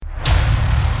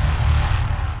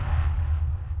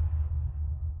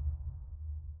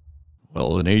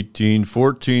Well, in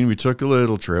 1814, we took a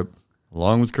little trip,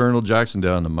 along with Colonel Jackson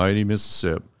down the mighty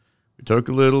Mississippi. We took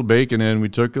a little bacon and we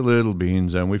took a little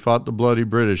beans, and we fought the bloody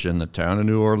British in the town of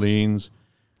New Orleans.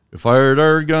 We fired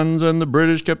our guns and the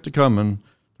British kept a-coming.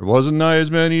 There wasn't nigh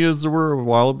as many as there were a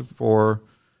while before.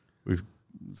 We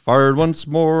fired once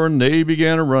more and they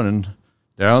began a-running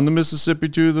down the Mississippi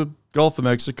to the Gulf of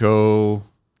Mexico.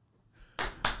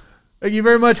 Thank you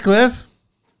very much, Cliff.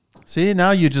 See, now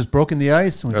you just broken the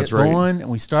ice. And we That's get right. going and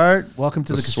we start. Welcome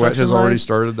to the sweat construction has already life.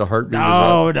 started. The heartbeat is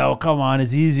up. No, come on.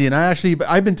 It's easy. And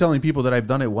I've been telling people that I've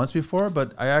done it once before,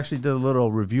 but I actually did a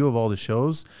little review of all the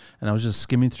shows and I was just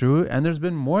skimming through it. And there's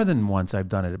been more than once I've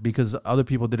done it because other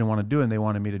people didn't want to do it and they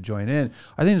wanted me to join in.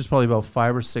 I think there's probably about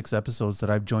 5 or 6 episodes that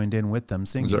I've joined in with them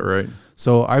singing. Is that right?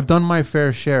 So I've done my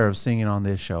fair share of singing on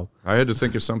this show. I had to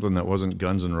think of something that wasn't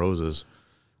Guns N' Roses.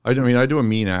 I do a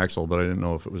mean Axl, but I didn't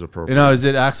know if it was appropriate. You know, is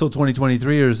it Axel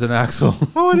 2023 or is it Axel?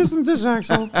 Oh, it isn't this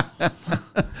Axl.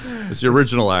 It's the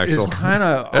original Axl. It's kind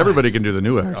of Everybody can do the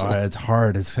new Axl. it's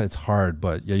hard. It's hard,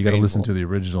 but yeah, you got to listen to the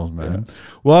originals, man. Yeah.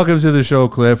 Welcome to the show,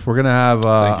 Cliff. We're gonna have.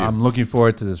 I'm looking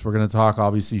forward to this. We're gonna talk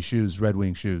obviously shoes, Red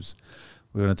Wing shoes.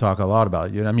 We're gonna talk a lot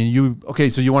about you. I mean,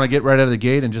 so you want to get right out of the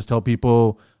gate and just tell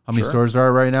people how many stores there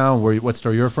are right now, and what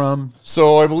store you're from?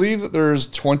 So I believe that there's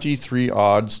 23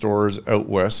 odd stores out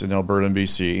west in Alberta and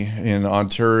BC. In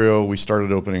Ontario, we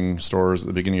started opening stores at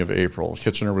the beginning of April.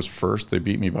 Kitchener was first. They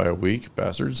beat me by a week,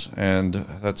 bastards. And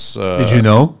that's... Did you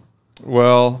know?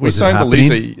 Well, we signed the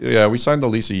lease. We signed the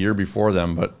lease a year before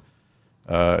them, but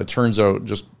it turns out,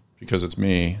 just because it's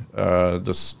me,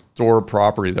 the store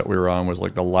property that we were on was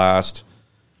like the last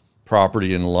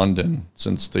property in London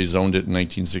since they zoned it in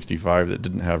 1965 that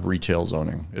didn't have retail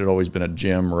zoning. It had always been a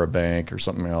gym or a bank or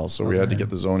something else. So we had to get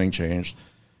the zoning changed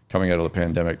coming out of the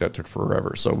pandemic. That took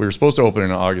forever. So we were supposed to open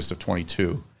in August of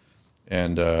 22,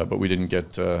 and but we didn't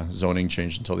get zoning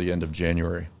changed until the end of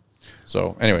January.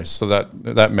 So anyways, so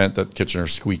that meant that Kitchener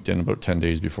squeaked in about 10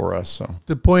 days before us. So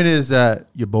the point is that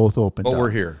you both opened up. We're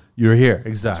here. You're here.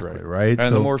 Exactly. That's right.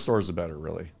 And the more stores, the better,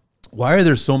 really. Why are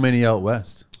there so many out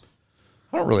west?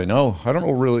 I don't really know. I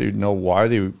don't really know why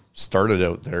they started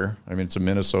out there. I mean, it's a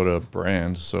Minnesota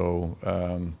brand, so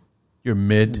you're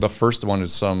mid. The first one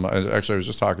is some. Actually, I was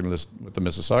just talking to this with the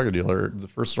Mississauga dealer. The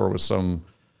first store was some.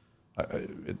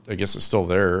 I guess it's still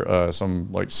there. Some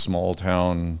like small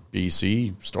town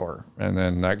BC store, and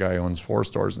then that guy owns 4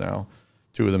 stores now.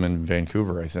 2 of them in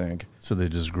Vancouver, I think. So they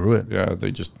just grew it. Yeah,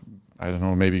 they just. I don't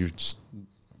know. Maybe just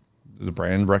the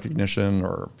brand recognition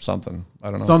or something.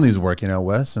 I don't know. Something's working out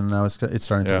west, and now it's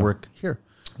starting to work here,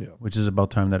 which is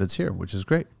about time that it's here, which is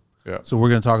great. Yeah. So we're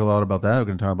going to talk a lot about that. We're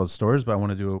going to talk about stores, but I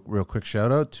want to do a real quick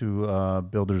shout out to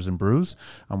Builders and Brews.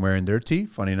 I'm wearing their tee.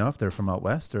 Funny enough, they're from out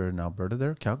west. They're in Alberta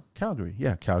there. Calgary.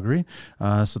 Yeah, Calgary.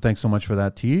 So thanks so much for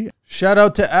that tee. Shout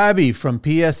out to Abby from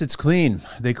PS It's Clean.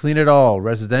 They clean it all.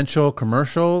 Residential,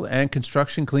 commercial, and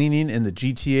construction cleaning in the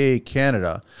GTA,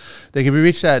 Canada. They can be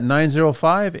reached at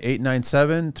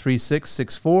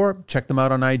 905-897-3664. Check them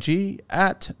out on IG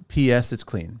at PS It's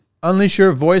Clean. Unleash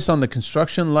your voice on the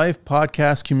Construction Life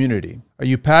podcast community. Are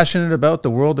you passionate about the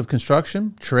world of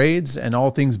construction, trades, and all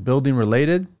things building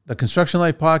related? The Construction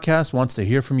Life podcast wants to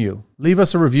hear from you. Leave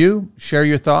us a review, share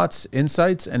your thoughts,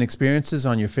 insights, and experiences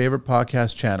on your favorite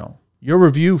podcast channel. Your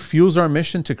review fuels our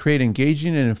mission to create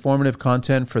engaging and informative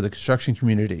content for the construction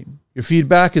community. Your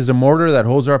feedback is a mortar that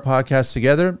holds our podcast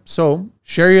together, so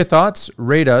share your thoughts,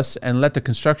 rate us, and let the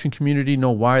construction community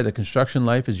know why The Construction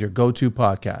Life is your go-to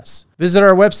podcast. Visit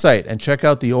our website and check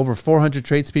out the over 400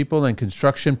 tradespeople and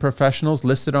construction professionals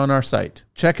listed on our site.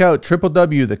 Check out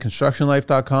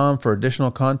www.theconstructionlife.com for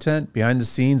additional content,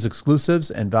 behind-the-scenes exclusives,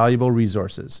 and valuable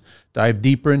resources. Dive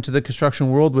deeper into the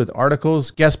construction world with articles,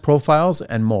 guest profiles,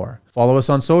 and more. Follow us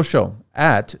on social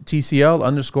at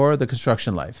TCL_The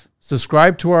Construction Life.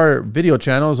 Subscribe to our video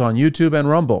channels on YouTube and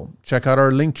Rumble. Check out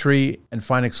our link tree and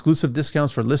find exclusive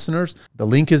discounts for listeners. The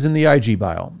link is in the IG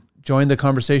bio. Join the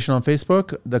conversation on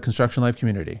Facebook, the Construction Life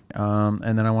community.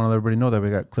 And then I want to let everybody know that we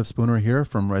got Cliff Spooner here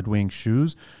from Red Wing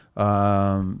Shoes.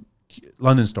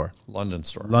 London store,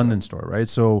 right?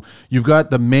 So you've got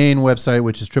the main website,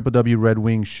 which is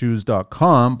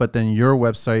www.redwingshoes.com, but then your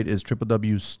website is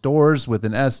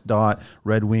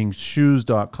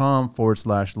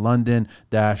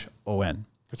www.stores.redwingshoes.com/London-ON.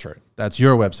 That's right. That's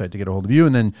your website to get a hold of you.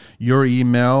 And then your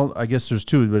email, I guess there's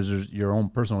 2, but there's your own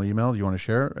personal email you want to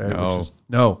share?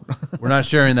 No, we're not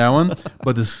sharing that one.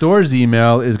 But the store's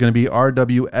email is going to be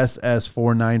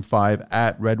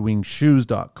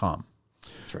rwss495@redwingshoes.com.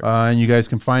 Right. And you guys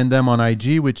can find them on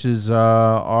IG, which is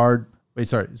so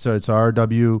it's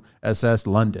RWSS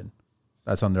London.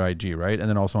 That's under IG, right? And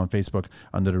then also on Facebook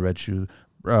under the Red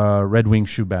Red Wing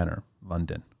shoe banner,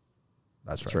 London.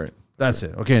 That's right. That's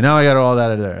it. Okay, now I got all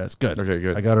that out of there. That's good. Okay,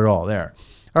 good. I got it all there.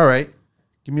 All right.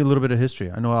 Give me a little bit of history.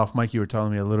 I know off mic you were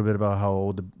telling me a little bit about how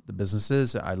old the business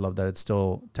is. I love that it's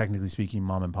still, technically speaking,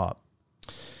 mom and pop.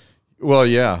 Well,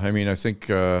 yeah. I mean, I think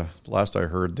last I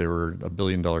heard they were $1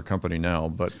 billion company now,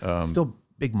 but still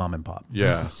big mom and pop.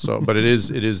 Yeah. So, but it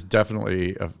is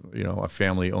definitely a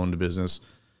family owned business.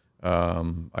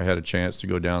 I had a chance to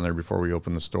go down there before we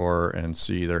opened the store and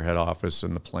see their head office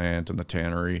and the plant and the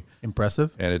tannery.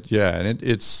 Impressive. And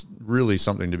it's really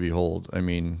something to behold. I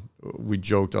mean, we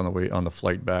joked on the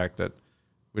flight back that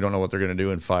we don't know what they're going to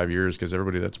do in 5 years because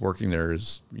everybody that's working there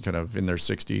is kind of in their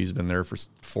 60s, been there for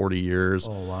 40 years.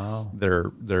 Oh, wow.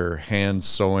 They're hand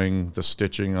sewing the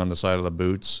stitching on the side of the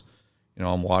boots. You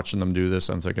know, I'm watching them do this.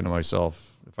 I'm thinking to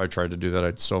myself, if I tried to do that,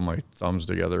 I'd sew my thumbs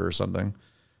together or something.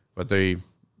 But they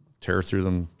tear through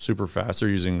them super fast. They're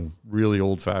using really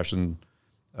old-fashioned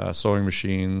sewing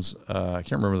machines. I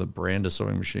can't remember the brand of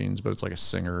sewing machines, but it's like a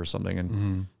Singer or something.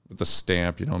 And with the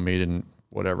stamp, made in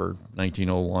whatever,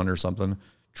 1901 or something.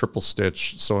 Triple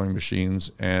stitch sewing machines,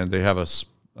 and they have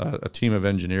a team of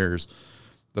engineers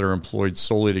that are employed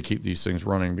solely to keep these things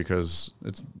running because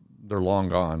they're long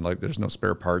gone. Like there's no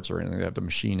spare parts or anything. They have to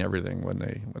machine everything when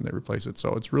they replace it.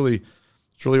 So it's really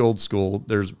old school.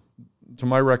 To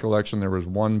my recollection, there was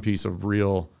one piece of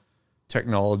real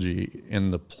technology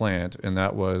in the plant, and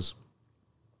that was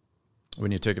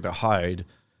when you take the hide,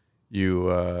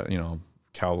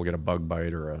 cow will get a bug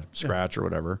bite or a scratch or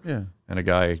whatever, and a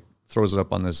guy throws it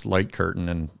up on this light curtain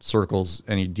and circles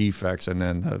any defects, and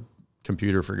then the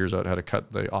computer figures out how to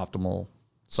cut the optimal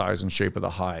size and shape of the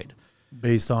hide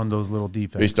based on those little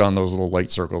defects. Based on those little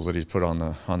light circles that he's put on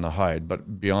the hide.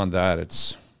 But beyond that,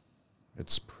 it's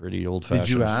pretty old fashioned.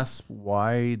 Did you ask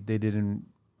why they didn't,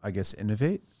 I guess,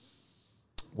 innovate?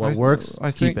 What works?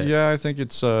 I think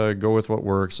it's go with what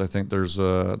works. I think there's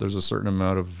a certain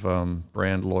amount of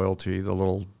brand loyalty. The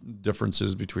little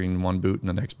differences between one boot and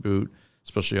the next boot,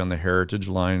 especially on the Heritage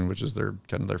line, which is their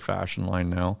fashion line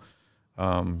now.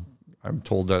 I'm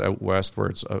told that out west, where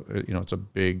it's a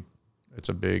big.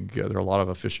 There are a lot of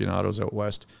aficionados out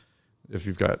west. If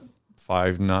you've got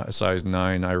 5 size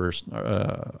 9 Irish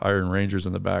Iron Rangers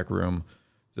in the back room,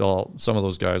 some of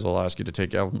those guys will ask you to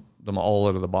take them all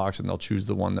out of the box, and they'll choose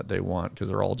the one that they want because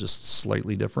they're all just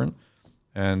slightly different.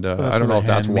 And I don't know if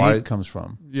that's why it comes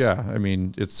from. Yeah, I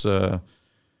mean it's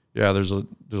there's a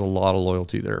lot of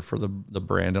loyalty there for the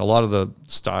brand. And a lot of the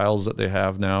styles that they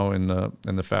have now in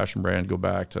the fashion brand go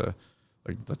back to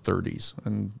like the 30s,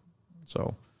 and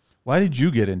so. Why did you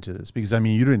get into this? Because I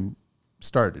mean, you didn't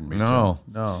start in retail.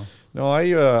 No.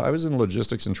 I was in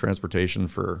logistics and transportation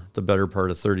for the better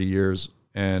part of 30 years,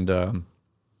 and a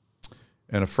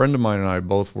friend of mine and I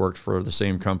both worked for the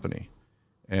same company,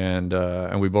 and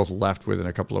we both left within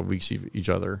a couple of weeks of each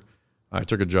other. I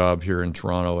took a job here in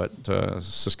Toronto at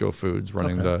Sysco Foods,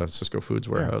 running the Sysco Foods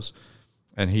warehouse,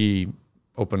 and he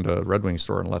opened a Red Wing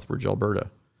store in Lethbridge,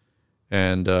 Alberta,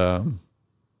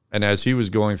 and as he was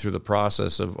going through the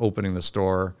process of opening the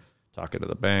store, talking to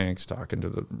the banks, talking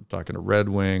to Red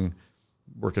Wing,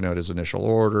 working out his initial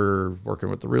order, working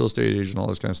with the real estate agent, all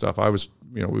this kind of stuff, I was,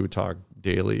 we would talk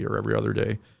daily or every other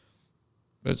day.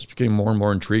 It just became more and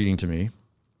more intriguing to me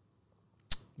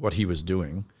what he was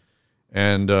doing.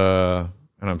 And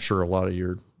I'm sure a lot of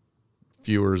your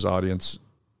viewers' audience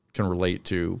can relate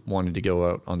to wanting to go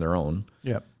out on their own.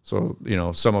 Yep. So,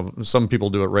 some people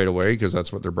do it right away because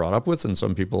that's what they're brought up with, and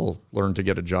some people learn to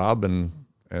get a job, and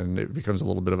it becomes a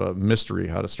little bit of a mystery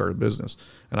how to start a business.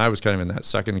 And I was kind of in that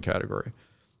second category.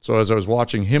 So as I was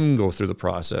watching him go through the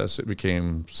process, it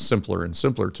became simpler and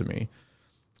simpler to me.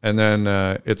 And then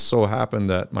it so happened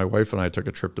that my wife and I took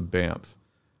a trip to Banff,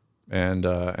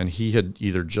 and he had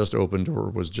either just opened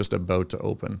or was just about to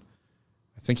open.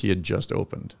 I think he had just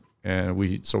opened. And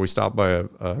we stopped by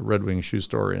a Red Wing shoe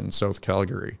store in South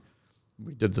Calgary.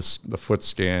 We did the foot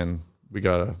scan.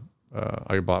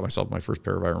 I bought myself my first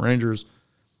pair of Iron Rangers.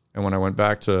 And when I went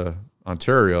back to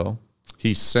Ontario,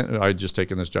 I'd just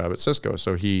taken this job at Sysco.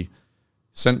 So he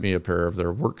sent me a pair of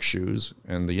their work shoes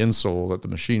and the insole that the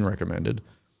machine recommended.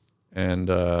 And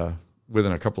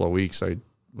within a couple of weeks, I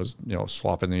was,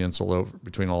 swapping the insole out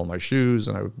between all of my shoes,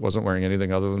 and I wasn't wearing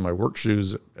anything other than my work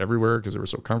shoes everywhere because they were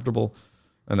so comfortable.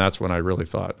 And that's when I really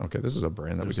thought, okay, this is a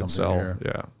brand that we can sell.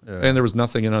 Yeah. And there was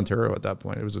nothing in Ontario at that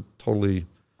point. It was a totally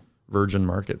virgin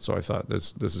market. So I thought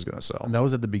this is going to sell. And that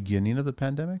was at the beginning of the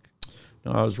pandemic?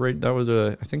 No, I was right. That was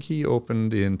I think he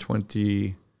opened in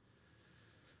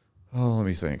let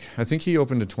me think. I think he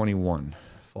opened in 21,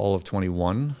 fall of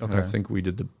 21. Okay. And I think we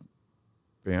did the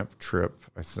Banff trip,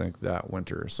 I think that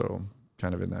winter. So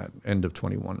kind of in that end of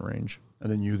 21 range.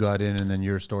 And then you got in, and then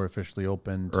your store officially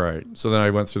opened. Right. So then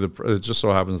I went through it just so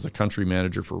happens the country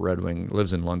manager for Red Wing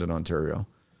lives in London, Ontario.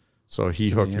 So he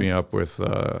hooked me up with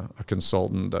a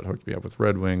consultant that hooked me up with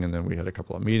Red Wing, and then we had a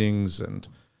couple of meetings, and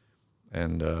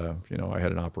I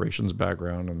had an operations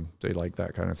background, and they liked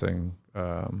that kind of thing,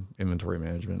 inventory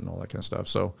management and all that kind of stuff.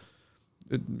 So,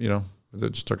 it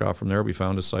just took off from there. We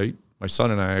found a site. My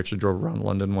son and I actually drove around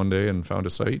London one day and found a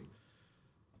site.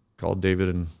 Called David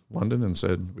in London and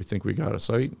said, we think we got a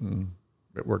site, and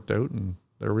it worked out, and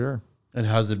there we are. And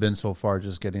how's it been so far,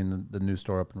 just getting the new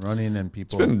store up and running and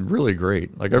people? It's been really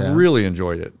great. Like, I've really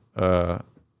enjoyed it.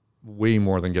 Way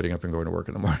more than getting up and going to work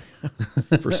in the morning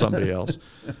for somebody else.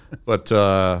 But,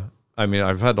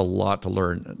 I've had a lot to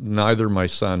learn. Neither my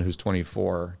son, who's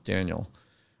 24, Daniel,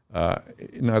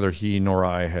 neither he nor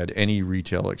I had any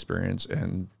retail experience.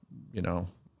 And,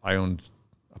 I owned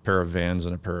a pair of Vans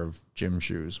and a pair of gym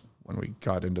shoes when we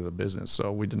got into the business.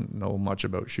 So we didn't know much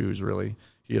about shoes, really.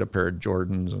 He had a pair of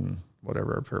Jordans and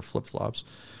whatever, a pair of flip-flops.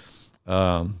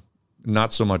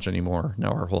 Not so much anymore.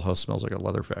 Now our whole house smells like a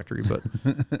leather factory,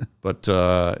 but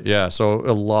so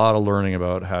a lot of learning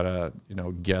about how to,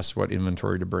 guess what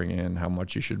inventory to bring in, how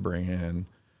much you should bring in,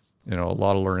 a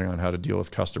lot of learning on how to deal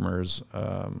with customers,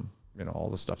 all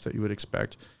the stuff that you would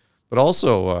expect. But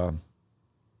also,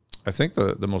 I think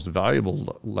the most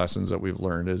valuable lessons that we've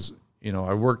learned is,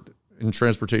 I worked in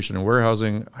transportation and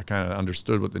warehousing. I kind of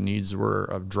understood what the needs were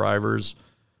of drivers,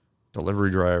 delivery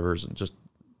drivers, and just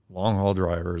long haul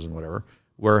drivers and whatever.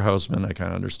 Warehousemen, I kind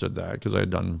of understood that because I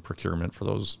had done procurement for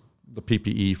the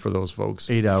PPE for those folks.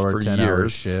 8-hour, 10-hour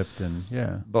shift, and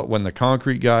But when the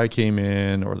concrete guy came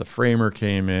in or the framer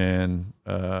came in,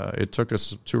 it took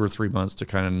us 2 or 3 months to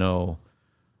kind of know,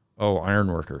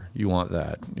 iron worker, you want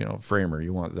that. Framer,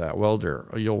 you want that. Welder,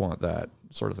 you'll want that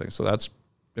sort of thing. So that's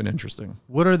been interesting.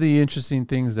 What are the interesting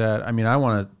things that, I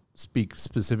want to speak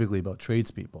specifically about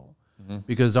tradespeople,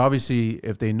 because obviously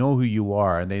if they know who you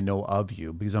are and they know of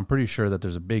you, because I'm pretty sure that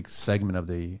there's a big segment of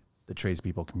the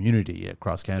tradespeople community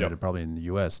across Canada, probably in the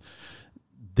US,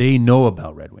 they know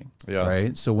about Red Wing,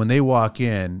 right? So when they walk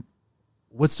in,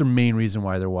 what's the main reason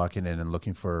why they're walking in and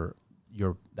looking for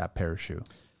that pair of shoe?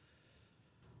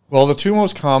 Well, the two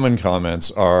most common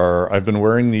comments are, I've been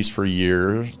wearing these for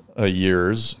years,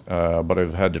 but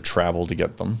I've had to travel to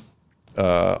get them.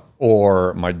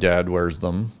 Or my dad wears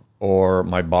them, or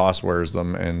my boss wears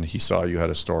them, and he saw you had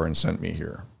a store and sent me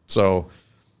here. So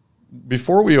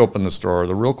before we opened the store,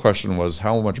 the real question was,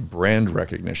 how much brand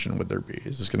recognition would there be?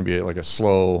 Is this going to be like a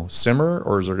slow simmer,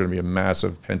 or is there going to be a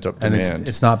massive pent-up demand? And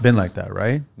it's not been like that,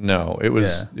 right? No, it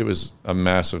was a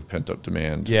massive pent-up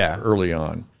demand early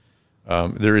on.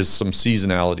 There is some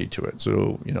seasonality to it.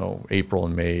 So, April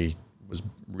and May was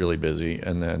really busy,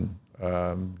 and then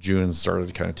June started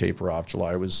to kind of taper off.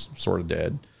 July was sort of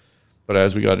dead. But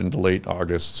as we got into late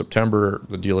August, September,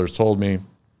 the dealers told me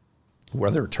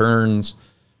weather turns,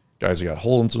 guys that got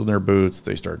holes in their boots,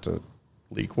 they start to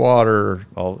leak water.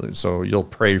 So you'll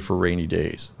pray for rainy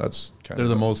days. They're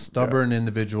the most stubborn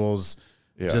individuals.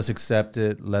 Yeah. Just accept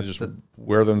it.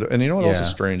 Wear them. And you know what else is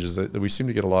strange is that we seem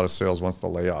to get a lot of sales once the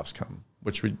layoffs come,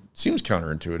 which seems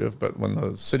counterintuitive. But when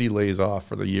the city lays off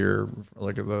for the year,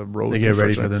 like the road, they get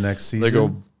ready for the next season. They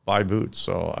go buy boots.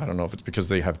 So I don't know if it's because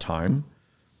they have time.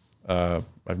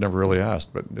 I've never really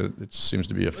asked, but it seems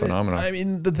to be a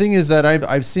phenomenon. The thing is that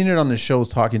I've seen it on the shows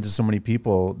talking to so many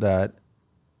people that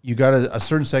you got a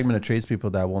certain segment of tradespeople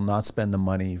that will not spend the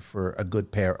money for a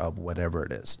good pair of whatever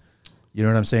it is. You know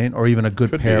what I'm saying? Or even a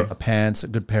good pair of pants, a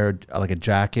good pair of, like a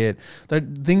jacket.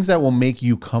 Things that will make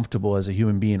you comfortable as a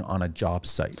human being on a job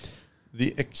site.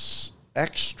 The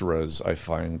extras, I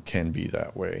find, can be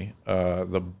that way.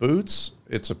 The boots,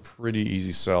 it's a pretty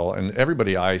easy sell. And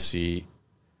everybody I see,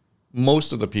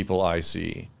 most of the people I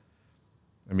see,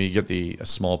 you get a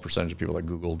small percentage of people that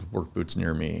Googled work boots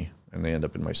near me, and they end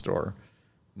up in my store.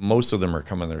 Most of them are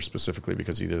coming there specifically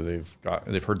because either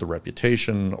they've heard the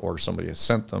reputation, or somebody has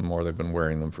sent them, or they've been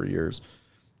wearing them for years.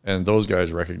 And those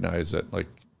guys recognize that,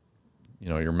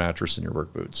 your mattress and your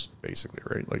work boots, basically,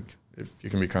 right? Like, if you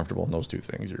can be comfortable in those two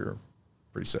things, you're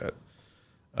pretty set.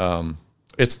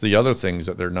 It's the other things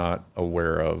that they're not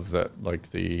aware of that,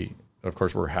 of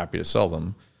course, we're happy to sell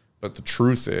them, but the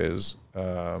truth is,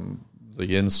 the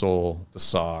insole, the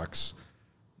socks,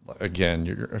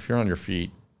 again, if you're on your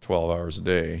feet 12 hours a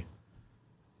day,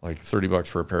 like $30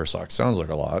 for a pair of socks sounds like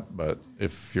a lot, but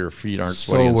if your feet aren't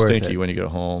sweaty and stinky when you get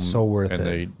home,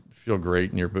 they feel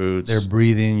great in your boots, they're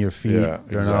breathing your feet,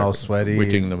 they're not all sweaty,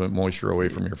 wicking the moisture away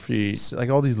from your feet. It's like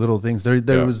all these little things.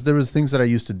 There was things that I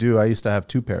used to do. I used to have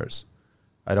 2 pairs.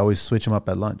 I'd always switch them up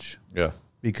at lunch. Yeah.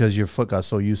 because your foot got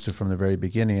so used to it from the very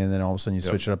beginning, and then all of a sudden you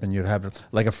switch it up and you'd have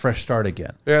like a fresh start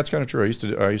again. Yeah, it's kind of true. I used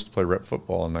to play rep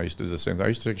football, and I used to do the same thing. I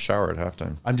used to take a shower at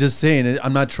halftime. I'm just saying,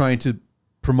 I'm not trying to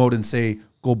promote and say,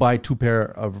 go buy 2 pair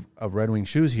of Red Wing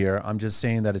shoes here. I'm just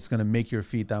saying that it's going to make your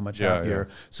feet that much happier.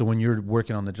 Yeah. So when you're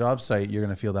working on the job site, you're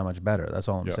going to feel that much better. That's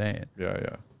all I'm saying.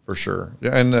 Yeah, for sure.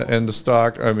 Yeah, and the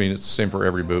stock, I mean, it's the same for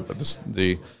every boot, but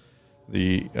the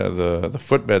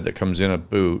footbed that comes in a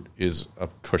boot is a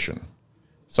cushion.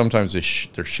 Sometimes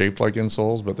they're shaped like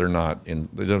insoles, but they're not.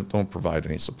 They don't provide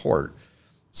any support.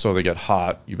 So they get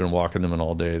hot. You've been walking them in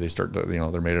all day. They start to,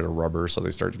 they're made out of rubber, so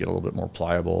they start to get a little bit more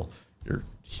pliable.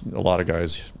 A lot of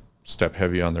guys step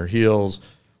heavy on their heels.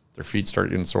 Their feet start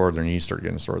getting sore. Their knees start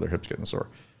getting sore. Their hips getting sore.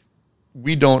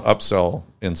 We don't upsell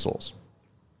insoles.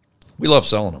 We love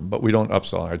selling them, but we don't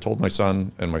upsell. I told my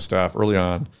son and my staff early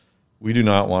on, we do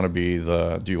not want to be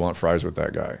do you want fries with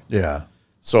that guy? Yeah.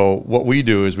 So what we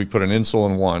do is we put an insole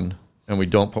in one, and we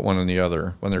don't put one in the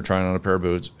other when they're trying on a pair of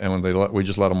boots. And when we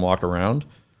just let them walk around.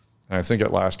 And I think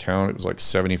at last count, it was like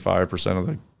 75% of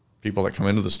the people that come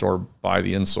into the store buy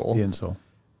the insole. The insole.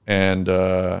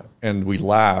 And we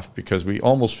laugh because we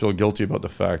almost feel guilty about the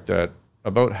fact that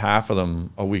about half of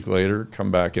them a week later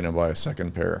come back in and buy a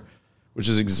second pair, which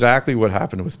is exactly what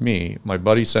happened with me. My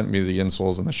buddy sent me the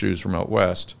insoles and the shoes from out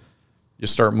west. You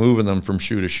start moving them from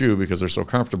shoe to shoe because they're so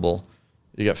comfortable.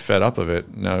 You get fed up of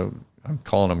it. Now I'm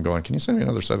calling them going, can you send me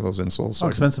another set of those insoles? How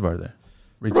expensive are they?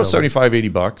 About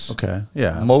 $75, $80. Okay,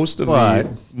 yeah.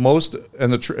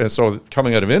 So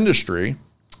coming out of industry,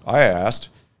 I asked,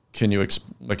 can you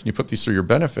put these through your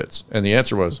benefits? And the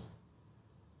answer was,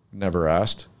 never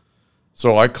asked.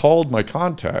 So I called my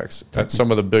contacts at some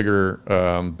of the bigger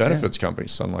benefits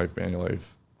companies, Sun Life,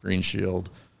 Manulife, Green Shield,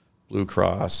 Blue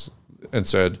Cross, and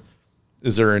said,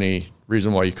 is there any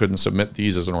reason why you couldn't submit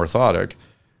these as an orthotic?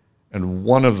 And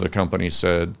one of the companies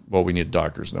said, well, we need a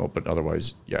doctor's note, but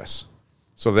otherwise, yes.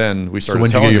 So then we started. So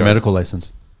when did you get your medical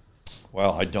license?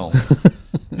 Well, I don't.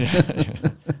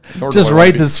 Just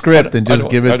write the script and just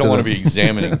give it to them. I don't want to be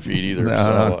examining feet either.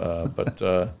 But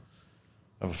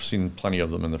I've seen plenty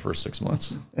of them in the first 6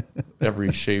 months.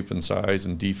 Every shape and size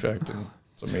and defect, and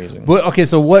it's amazing. But okay,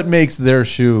 so what makes their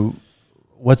shoe?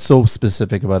 What's so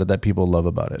specific about it that people love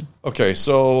about it? Okay,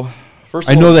 so first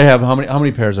I know they have how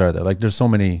many pairs are there? Like there's so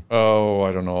many. Oh,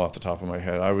 I don't know off the top of my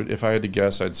head. If I had to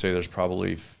guess, I'd say there's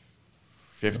probably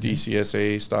 50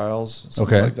 CSA styles,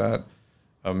 something like that.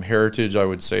 Heritage, I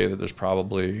would say that there's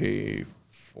probably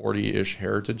 40-ish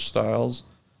Heritage styles,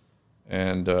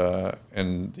 and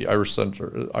the Irish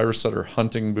Setter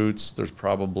hunting boots, there's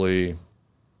probably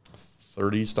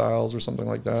 30 styles or something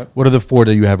like that. What are the 4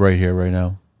 that you have right here right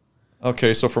now?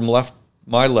 Okay, so from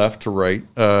my left to right,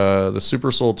 the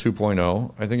Super Sole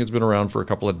 2.0. I think it's been around for a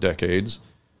couple of decades.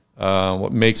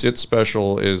 What makes it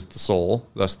special is the sole.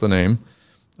 That's the name.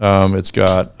 It's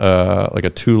got like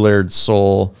a 2-layered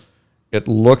sole. It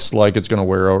looks like it's going to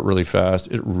wear out really fast.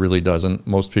 It really doesn't.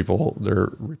 Most people, they're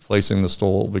replacing the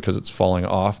sole because it's falling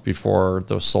off before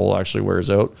the sole actually wears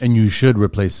out. And you should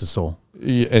replace the sole.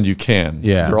 And you can.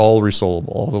 Yeah. They're all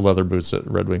resolable. All the leather boots at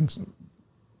Red Wings,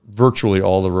 virtually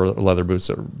all the leather boots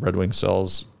that Red Wing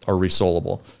sells are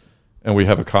resolable. And we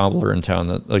have a cobbler in town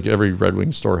that, like, every Red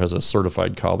Wing store has a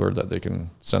certified cobbler that they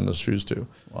can send the shoes to.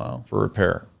 Wow. For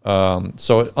repair.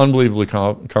 So unbelievably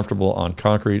comfortable on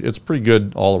concrete. It's pretty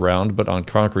good all around, but on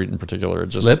concrete in particular,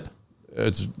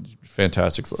 it's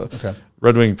fantastic. Okay.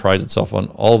 Red Wing prides itself on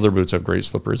all of their boots have great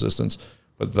slip resistance,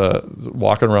 but the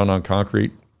walking around on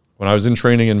concrete. When I was in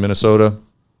training in Minnesota,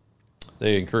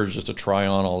 they encouraged us to try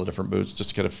on all the different boots just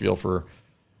to get a feel for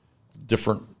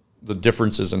the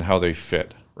differences in how they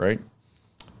fit, right?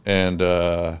 And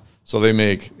so they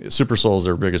make Super Sole is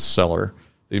their biggest seller.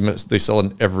 They sell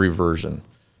in every version: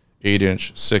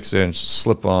 8-inch, 6-inch,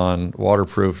 slip-on,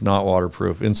 waterproof, not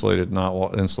waterproof, insulated,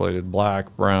 not insulated,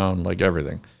 black, brown, like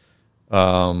everything.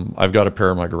 I've got a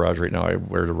pair in my garage right now I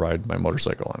wear to ride my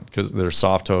motorcycle on because they're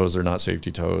soft toes, they're not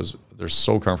safety toes. They're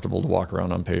so comfortable to walk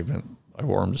around on pavement. I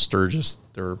wore them to Sturgis.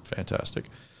 They're fantastic.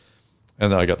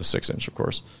 And then I got the 6-inch, of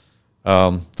course.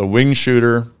 The wing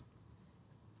shooter,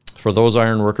 for those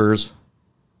iron workers,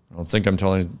 I don't think I'm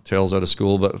telling tales out of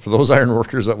school, but for those iron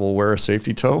workers that will wear a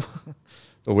safety toe,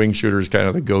 the wing shooter is kind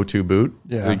of the go-to boot.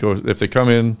 Yeah. If they come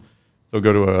in, they'll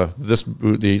go to this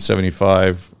boot, the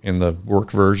 875 in the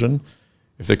work version.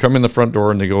 If they come in the front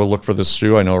door and they go look for this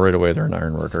shoe, I know right away they're an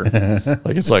iron worker.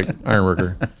 It's like iron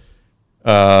worker.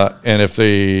 And if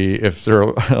they're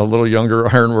a little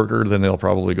younger iron worker, then they'll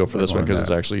probably go for this one because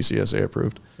it's actually CSA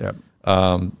approved. Yep.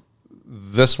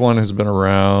 This one has been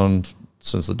around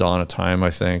since the dawn of time. I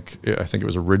think it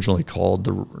was originally called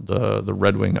the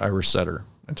Red Wing Irish Setter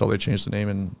until they changed the name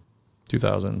in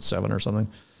 2007 or something.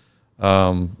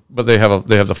 But they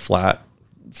have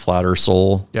flatter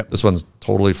sole. Yep. This one's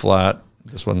totally flat.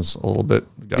 This one's a little bit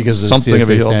because there's something of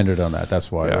a standard on that.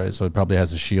 That's why, right? So it probably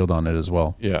has a shield on it as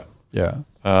well. Yeah. Yeah.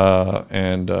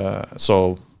 And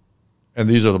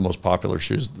these are the most popular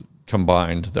shoes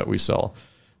combined that we sell.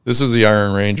 This is the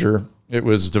Iron Ranger. It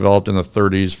was developed in the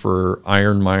 30s for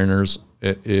iron miners.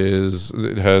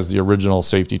 It has the original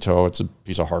safety toe. It's a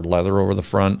piece of hard leather over the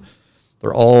front.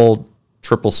 They're all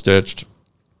triple stitched.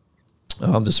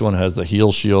 This one has the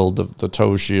heel shield, the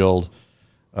toe shield.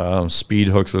 Speed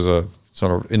hooks was a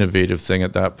sort of innovative thing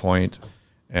at that point,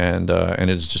 and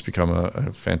it's just become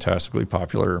a fantastically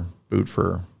popular boot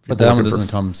for. But that one doesn't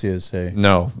come CSA.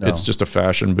 No, it's just a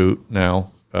fashion boot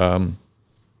now.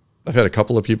 I've had a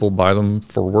couple of people buy them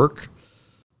for work.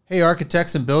 Hey,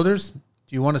 architects and builders, do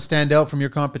you want to stand out from your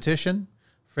competition?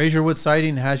 Fraser Wood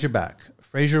Siding has your back.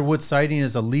 Fraser Wood Siding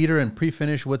is a leader in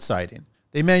pre-finished wood siding.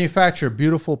 They manufacture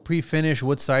beautiful pre-finished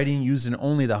wood siding using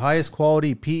only the highest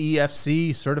quality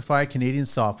PEFC certified Canadian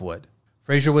softwood.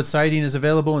 Fraser Wood Siding is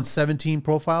available in 17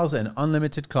 profiles and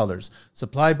unlimited colors,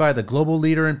 supplied by the global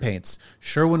leader in paints,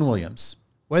 Sherwin-Williams.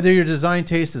 Whether your design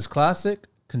taste is classic,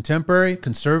 contemporary,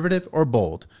 conservative, or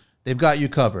bold, they've got you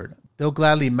covered. They'll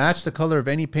gladly match the color of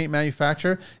any paint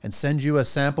manufacturer and send you a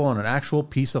sample on an actual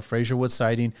piece of Fraser Wood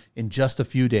Siding in just a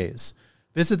few days.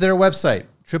 Visit their website,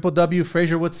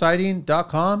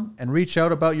 www.fraserwoodsiding.com, and reach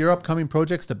out about your upcoming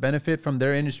projects to benefit from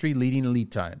their industry-leading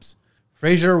lead times.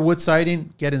 Fraser Wood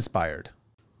Siding, get inspired.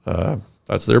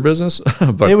 That's their business.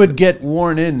 But they would get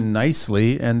worn in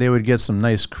nicely, and they would get some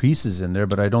nice creases in there,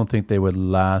 but I don't think they would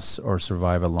last or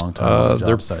survive a long time on the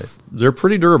job site. They're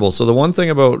pretty durable. So the one thing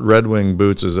about Red Wing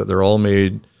boots is that they're all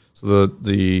made. So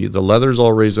the leather's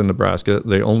all raised in Nebraska.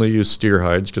 They only use steer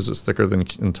hides because it's thicker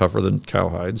and tougher than cow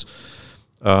hides.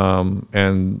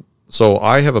 And so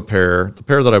I have a pair. The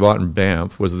pair that I bought in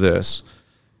Banff was this.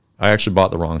 I actually bought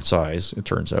the wrong size, it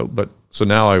turns out. But so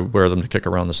now I wear them to kick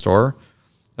around the store.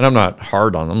 And I'm not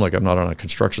hard on them. Like, I'm not on a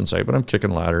construction site, but I'm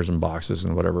kicking ladders and boxes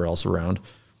and whatever else around.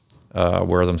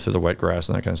 Wear them through the wet grass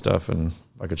and that kind of stuff. And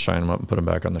I could shine them up and put them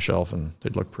back on the shelf, and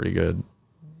they'd look pretty good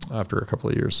after a couple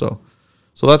of years. So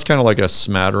that's kind of like a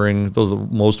smattering. Those are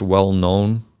the most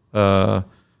well-known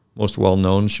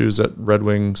shoes that Red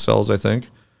Wing sells, I think.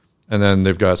 And then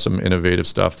they've got some innovative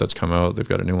stuff that's come out. They've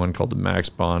got a new one called the Max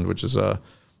Bond, which is a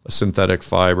synthetic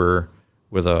fiber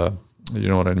with a, you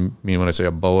know what I mean when I say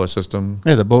a BOA system?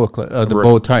 Yeah, the BOA,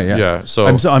 bow tie. Yeah. Yeah. So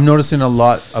I'm noticing a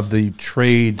lot of the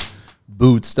trade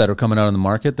boots that are coming out on the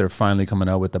market. They're finally coming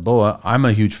out with the BOA. I'm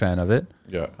a huge fan of it.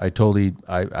 Yeah. I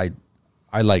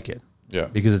like it. Yeah.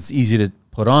 Because it's easy to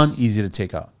put on, easy to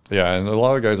take out. Yeah, and a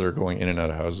lot of guys that are going in and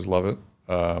out of houses love it.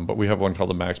 But we have one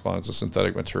called the Max Bond. It's a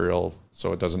synthetic material,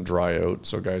 so it doesn't dry out.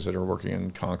 So guys that are working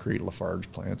in concrete,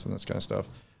 Lafarge plants, and this kind of stuff,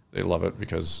 they love it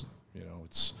because you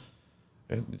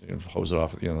can hose it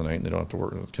off at the end of the night, and they don't have to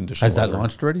work with conditioning. Has that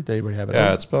launched already? They already have it. Yeah,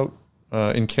 out? It's about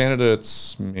in Canada.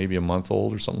 It's maybe a month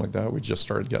old or something like that. We just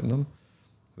started getting them.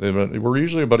 We're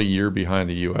usually about a year behind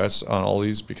the U.S. on all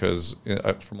these because,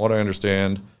 from what I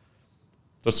understand,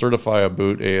 to certify a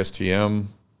boot ASTM,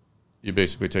 you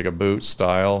basically take a boot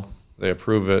style. They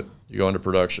approve it, you go into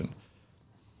production.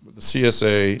 With the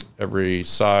CSA, every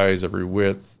size, every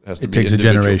width has to be individual. It takes a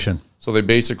generation. So they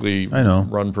basically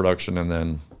run production and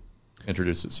then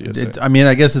introduce it CSA.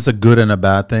 I guess it's a good and a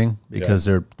bad thing because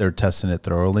they're testing it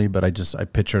thoroughly, but I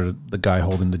picture the guy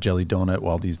holding the jelly donut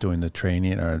while he's doing the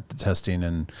training or the testing,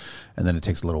 and then it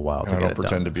takes a little while to get it done. I don't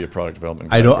pretend to be a product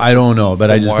development guy. I don't know, but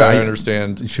I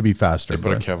understand it should be faster. They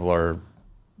put a Kevlar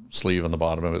sleeve on the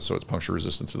bottom of it, so it's puncture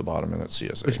resistant to the bottom, and it's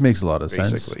CSA. Which makes a lot of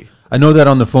sense. I know that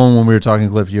on the phone when we were talking,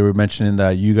 Cliff, you were mentioning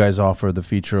that you guys offer the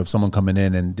feature of someone coming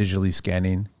in and digitally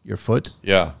scanning your foot.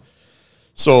 Yeah.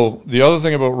 So the other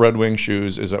thing about Red Wing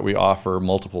shoes is that we offer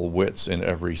multiple widths in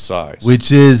every size.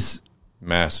 Which is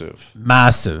massive.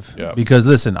 Yeah. Because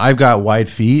listen, I've got wide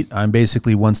feet. I'm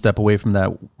basically one step away from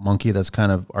that monkey that's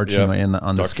kind of arching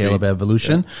on the scale of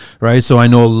evolution, right? So I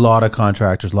know a lot of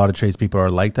contractors, a lot of tradespeople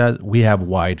are like that. We have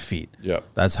wide feet. Yeah.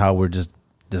 That's how we're just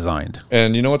designed.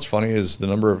 And you know what's funny is the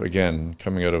number of, again,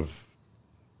 coming out of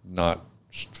not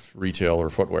retail or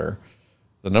footwear,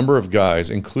 the number of guys,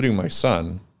 including my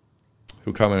son,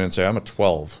 who come in and say, I'm a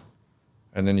 12.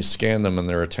 And then you scan them and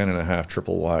they're a 10.5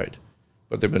 triple wide.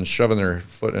 But they've been shoving their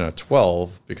foot in a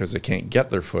 12 because they can't get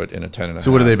their foot in a 10.5.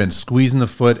 So what have they been squeezing the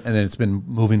foot and then it's been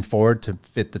moving forward to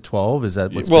fit the 12? Is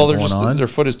that what's been going on? Their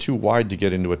foot is too wide to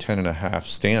get into a 10.5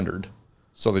 standard.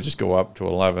 So they just go up to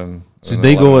 11. So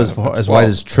they go as wide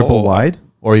as triple wide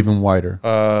or even wider?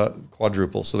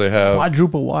 Quadruple. So they have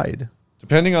quadruple wide.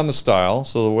 depending on the style.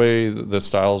 So the way the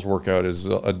styles work out is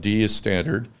a D is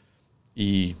standard,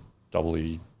 E, double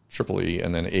E, triple E,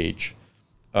 and then H.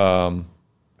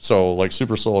 So like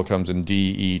Super Sole comes in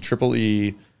D, E, triple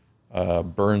E.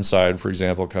 Burnside, for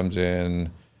example, comes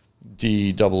in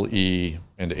D, double E,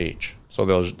 and H. So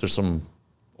there's some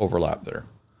overlap there.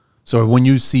 So when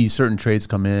you see certain trades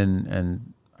come in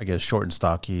and I guess short and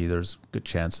stocky, there's a good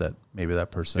chance that maybe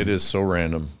that person... It is so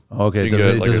random. Okay. You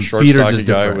get like a short, stocky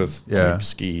guy with like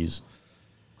skis.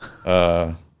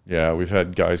 Yeah, we've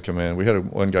had guys come in. We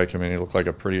had one guy come in. He looked like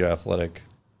a pretty athletic,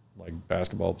 like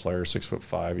basketball player,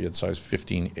 6'5". He had size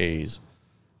 15 A's.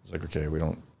 It's like, okay, we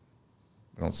don't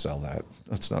sell that.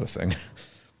 That's not a thing.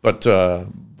 But for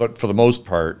the most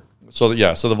part, so the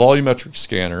volumetric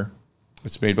scanner,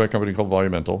 it's made by a company called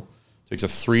Volumental. Takes a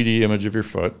 3D image of your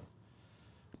foot.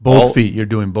 Both feet. You're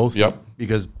doing both feet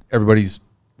because everybody's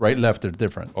right, left are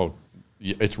different. Oh,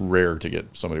 it's rare to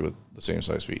get somebody with the same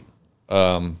size feet.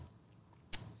 And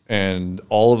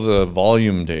all of the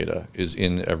volume data is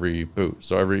in every boot.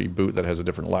 So every boot that has a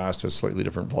different last has slightly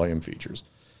different volume features.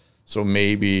 So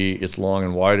maybe it's long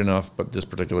and wide enough, but this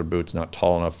particular boot's not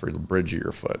tall enough for the bridge of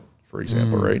your foot, for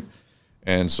example, right?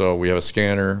 And so we have a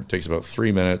scanner. It takes about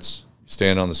 3 minutes. You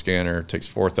stand on the scanner. It takes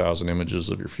 4,000 images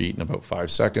of your feet in about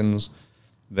 5 seconds.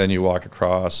 Then you walk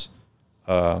across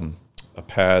a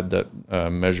pad that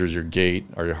measures your gait.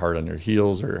 Are you hard on your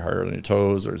heels? Are you hard on your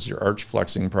toes? Or is your arch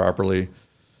flexing properly?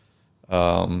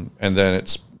 And then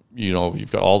it's,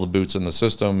 you've got all the boots in the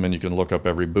system, and you can look up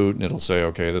every boot, and it'll say,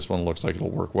 okay, this one looks like it'll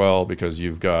work well because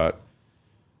you've got,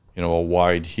 a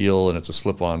wide heel and it's a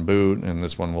slip-on boot, and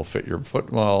this one will fit your foot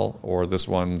well, or this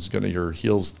one's your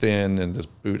heel's thin and this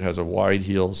boot has a wide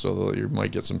heel, so that you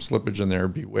might get some slippage in there,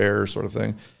 beware, sort of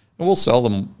thing. And we'll sell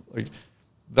them. Like,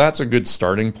 that's a good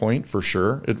starting point for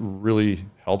sure. It really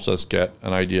helps us get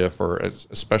an idea for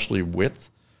especially width.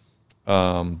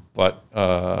 But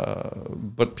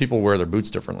people wear their boots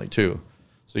differently too.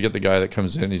 So you get the guy that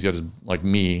comes in, he's got his, like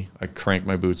me, I crank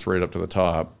my boots right up to the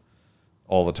top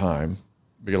all the time.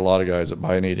 We get a lot of guys that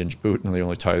buy an 8-inch boot and they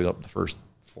only tie up the first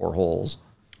 4 holes.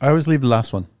 I always leave the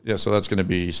last one. Yeah, so that's going to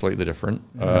be slightly different.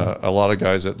 A lot of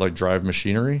guys that like drive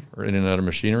machinery or in and out of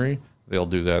machinery, they'll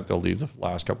do that. They'll leave the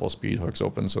last couple of speed hooks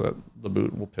open so that the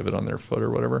boot will pivot on their foot or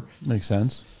whatever. Makes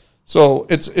sense. So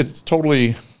it's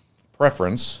totally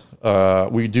preference.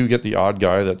 We do get the odd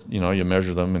guy that, you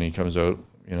measure them and he comes out,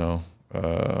 a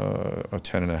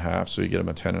 10.5. So you get him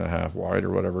a 10.5 wide or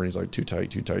whatever. And he's like too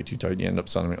tight. You end up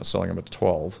selling him at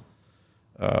 12.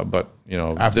 But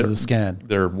after the scan,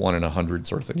 they're 1 in 100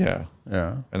 sort of thing. Yeah.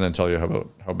 And then tell you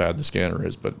how bad the scanner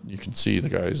is. But you can see the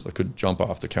guys that could jump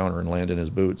off the counter and land in his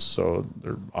boots. So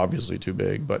they're obviously too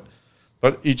big, but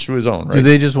each to his own, right? Do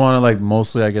they just want to, like,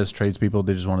 mostly, I guess, tradespeople,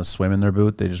 they just want to swim in their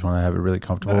boot? They just want to have it really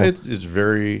comfortable? It's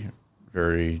very,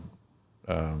 very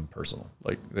personal.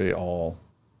 Like, they all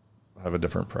have a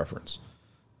different preference.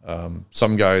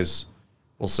 Some guys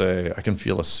will say, I can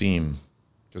feel a seam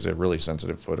because they have really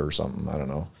sensitive foot or something. I don't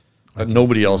know. That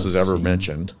nobody else has ever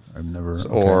mentioned. I've never.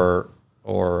 Or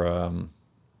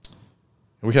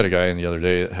we had a guy in the other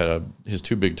day that had his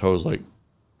 2 big toes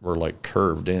were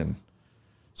curved in.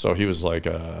 So he was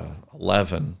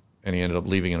 11, and he ended up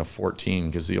leaving in a 14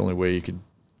 because the only way you could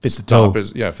fit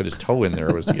his toe in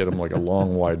there was to get him like a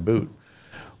long, wide boot.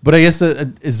 But I guess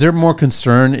is there more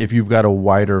concern if you've got a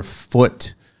wider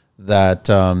foot that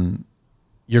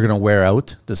you're going to wear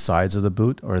out the sides of the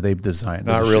boot, or are they designed?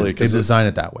 Not really. They design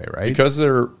it that way, right? Because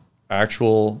they're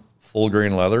actual full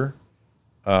grain leather.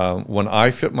 When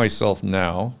I fit myself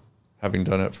now, having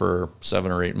done it for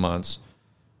 7 or 8 months,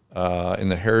 in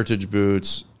the heritage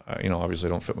boots, obviously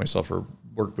I don't fit myself for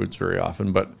work boots very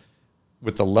often, but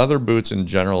with the leather boots in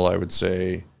general, I would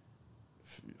say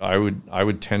I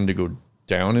would tend to go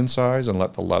down in size and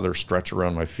let the leather stretch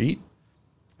around my feet,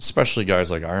 especially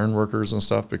guys like iron workers and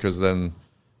stuff, because then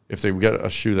if they get a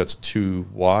shoe that's too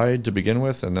wide to begin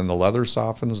with and then the leather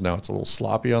softens, now it's a little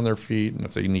sloppy on their feet, and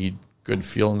if they need good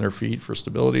feel in their feet for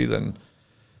stability, then...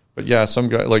 But yeah, some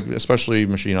guys, like especially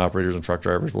machine operators and truck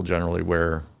drivers, will generally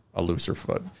wear a looser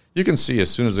foot. You can see as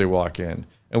soon as they walk in.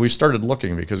 And we started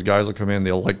looking because guys will come in,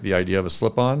 they'll like the idea of a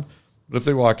slip-on. But if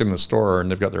they walk in the store and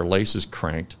they've got their laces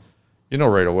cranked,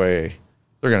 right away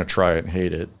they're going to try it and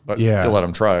hate it. But you let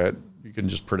them try it. You can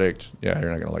just predict, you're not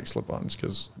going to like slip-ons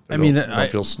because they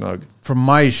don't feel snug. From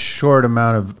my short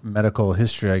amount of medical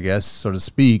history, I guess, so to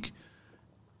speak,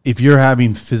 if you're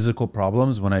having physical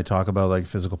problems, when I talk about like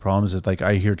physical problems, it's like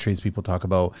I hear tradespeople talk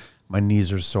about my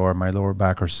knees are sore, my lower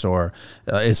back are sore,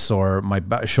 is sore, my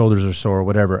shoulders are sore,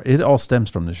 whatever. It all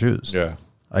stems from the shoes. Yeah.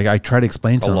 Like I try to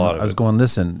explain to them, I was going,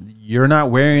 listen, you're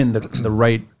not wearing the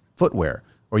right footwear,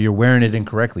 or you're wearing it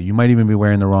incorrectly. You might even be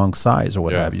wearing the wrong size or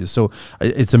what have you. So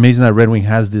it's amazing that Red Wing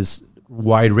has this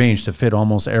wide range to fit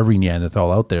almost every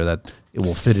Neanderthal out there, that it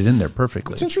will fit it in there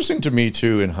perfectly. What's interesting to me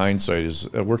too in hindsight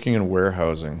is working in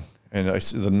warehousing, and I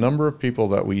see the number of people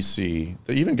that we see,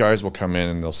 that even guys will come in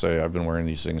and they'll say, I've been wearing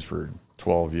these things for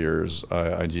 12 years.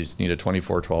 I just need a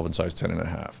 24-12 in size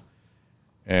 10.5.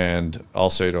 And I'll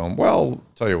say to them, well,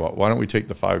 tell you what, why don't we take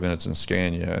the 5 minutes and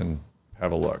scan you and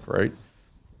have a look, right?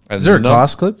 And is there a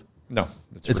cost clip? No,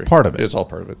 it's part of it. It's all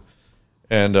part of it.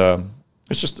 And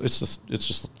it's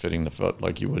just fitting the foot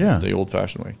like you would the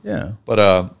old-fashioned way. Yeah. But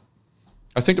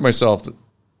I think to myself, that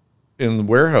in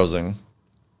warehousing,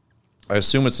 I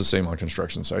assume it's the same on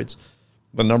construction sites.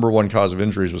 The number one cause of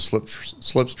injuries was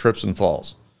slips, trips, and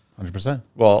falls. 100%.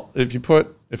 Well,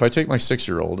 if I take my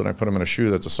 6-year-old and I put him in a shoe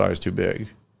that's a size too big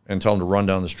and tell him to run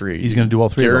down the street, he's going to do all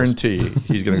three of those. Guarantee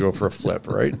he's going to go for a flip,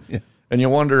 right? Yeah. And you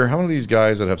wonder how many of these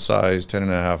guys that have size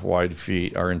 10.5 wide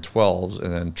feet are in 12s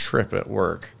and then trip at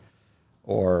work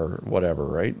or whatever,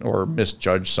 right? Or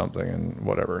misjudge something and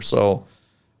whatever. So,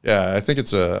 yeah, I think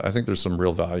there's some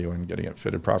real value in getting it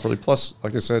fitted properly. Plus,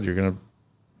 like I said,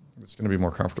 it's gonna be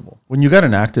more comfortable. When you got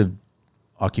an active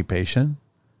occupation,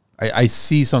 I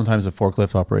see sometimes the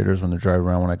forklift operators when they're driving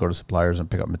around, when I go to suppliers and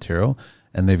pick up material,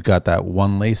 and they've got that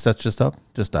one lace that's just up,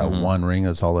 just that one ring,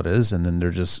 that's all it is, and then they're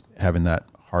just having that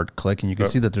hard click, and you can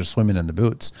see that they're swimming in the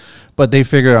boots. But they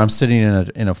figure I'm sitting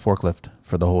in a forklift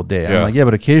for the whole day. I'm like, yeah,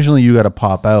 but occasionally you got to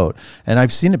pop out, and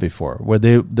I've seen it before where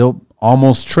they'll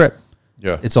almost trip.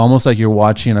 Yeah, it's almost like you're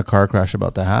watching a car crash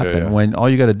about to happen when all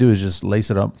you got to do is just lace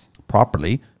it up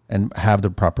properly and have the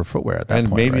proper footwear at that point.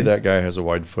 And maybe that guy has a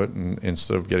wide foot, and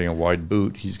instead of getting a wide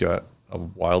boot, he's got a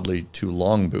wildly too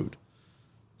long boot.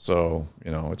 So,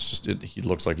 it's just he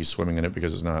looks like he's swimming in it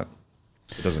because it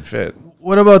doesn't fit.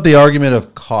 What about the argument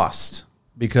of cost?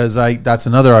 Because that's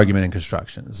another argument in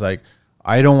construction. It's like,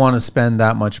 I don't want to spend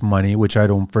that much money, which I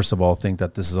don't, first of all, think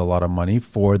that this is a lot of money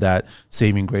for that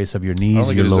saving grace of your knees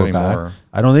or your lower back.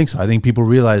 I don't think so. I think people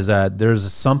realize that there's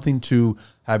something to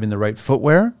having the right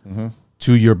footwear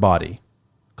to your body,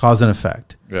 cause and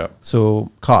effect. Yeah.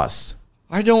 So cost.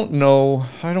 I don't know.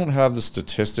 I don't have the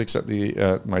statistics at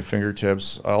my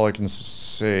fingertips. All I can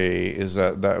say is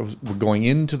that was going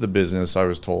into the business, I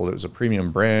was told it was a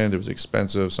premium brand. It was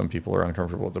expensive. Some people are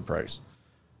uncomfortable with the price.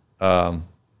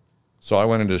 So I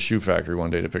went into a shoe factory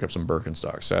one day to pick up some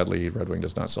Birkenstock. Sadly, Red Wing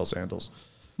does not sell sandals.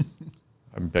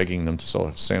 I'm begging them to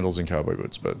sell sandals and cowboy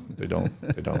boots, but they don't.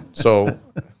 So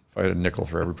if I had a nickel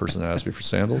for every person that asked me for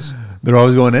sandals. They're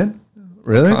always going in?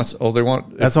 Really? They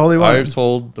want. That's all they want. I've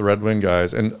told the Red Wing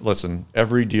guys, and listen,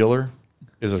 every dealer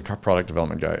is a product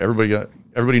development guy.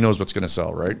 Everybody knows what's going to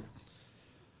sell, right?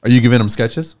 Are you giving them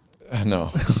sketches?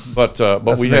 No, but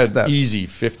we had easy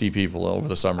 50 people over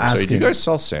the summer say, "Do you guys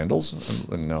sell sandals?"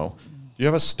 And no. Do you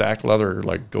have a stacked leather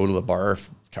go to the bar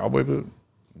cowboy boot?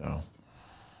 No.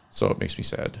 So it makes me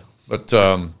sad. But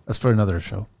that's for another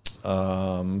show.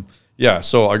 Yeah.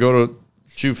 So I go to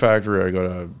shoe factory. I go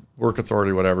to Work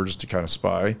Authority, whatever, just to kind of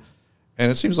spy. And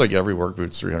it seems like every work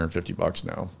boot's $350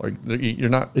 now. Like you're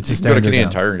not. It's a standard. You go to Canadian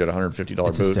now. Tire and get a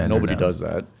 $150 boot. Nobody does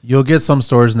that. You'll get some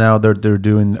stores now. They're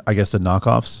doing, I guess, the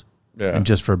knockoffs. Yeah. And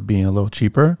just for being a little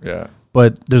cheaper. Yeah.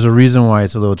 But there's a reason why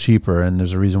it's a little cheaper, and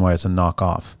there's a reason why it's a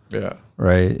knockoff. Yeah.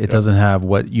 Right. It doesn't have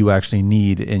what you actually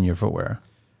need in your footwear.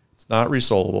 It's not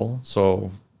resolable.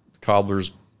 So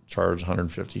cobblers charge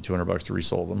 $150, $200 to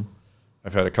resole them.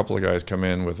 I've had a couple of guys come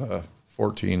in with a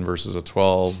 14 versus a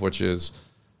 12, which is,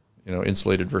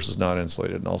 insulated versus not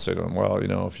insulated. And I'll say to them, well,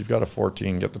 if you've got a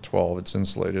 14, get the 12, it's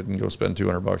insulated, and go spend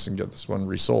 $200 and get this one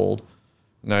resold.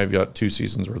 Now you've got 2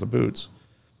 seasons worth of boots.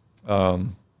 So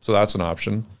that's an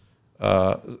option.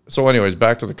 So anyways,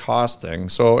 back to the cost thing.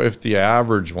 So if the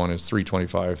average one is $325,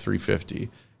 $350,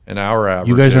 and our average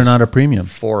you guys are not a premium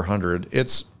 $400,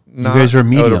 it's not you guys are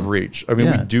medium. Out of reach. I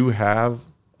mean, we do have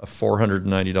a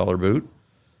 $490 boot,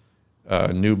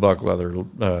 nubuck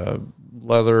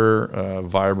leather,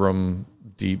 Vibram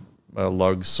deep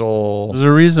lug sole. There's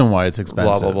a reason why it's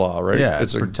expensive. Blah blah blah. Right? Yeah,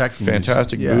 it's a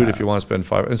fantastic boot if you want to spend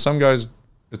 $500. And some guys,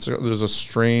 there's a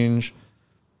strange.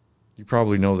 You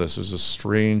probably know this. There's a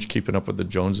strange keeping up with the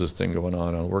Joneses thing going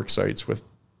on work sites with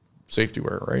safety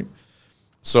wear, right?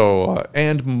 So,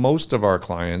 and most of our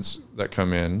clients that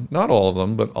come in, not all of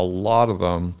them, but a lot of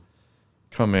them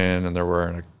come in and they're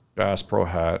wearing a Bass Pro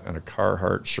hat and a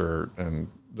Carhartt shirt, and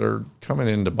they're coming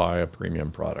in to buy a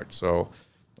premium product. So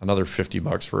another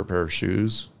 $50 for a pair of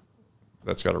shoes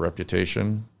that's got a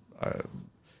reputation.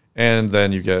 And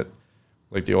then you get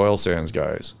like the oil sands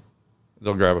guys.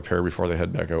 They'll grab a pair before they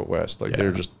head back out west.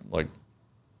 They're just like,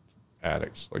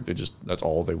 addicts. Like that's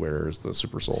all they wear is the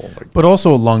Super Sole. Like, but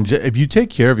also if you take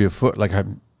care of your foot, like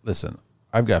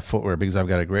I've got footwear because I've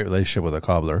got a great relationship with a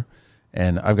cobbler,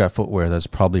 and I've got footwear that's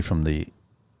probably from the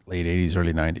late 80s,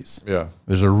 early 90s. Yeah.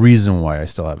 There's a reason why I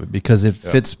still have it, because it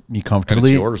fits me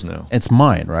comfortably. And it's yours now. It's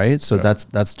mine, right? So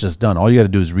that's just done. All you got to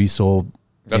do is resole.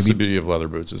 That's the beauty of leather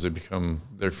boots is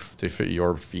they fit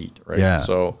your feet, right? Yeah.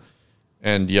 So,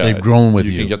 and they've grown with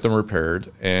you. You can get them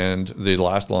repaired, and they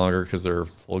last longer because they're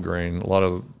full grain.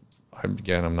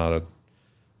 I'm not a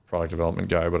product development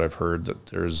guy, but I've heard that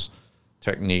there's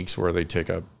techniques where they take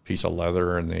a piece of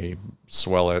leather and they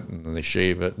swell it, and then they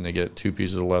shave it, and they get 2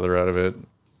 pieces of leather out of it,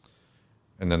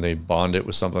 and then they bond it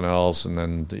with something else, and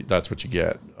then that's what you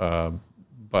get.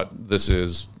 But this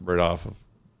is right off of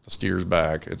the steer's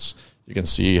back. You can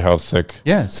see how thick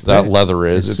that leather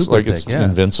is. It's like thick, it's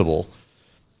invincible.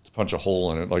 To punch a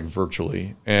hole in it, like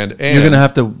virtually. And you're going to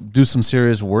have to do some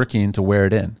serious working to wear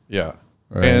it in. Yeah.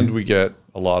 Right. And we get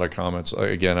a lot of comments.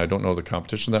 Again, I don't know the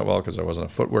competition that well because I wasn't a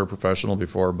footwear professional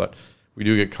before, but we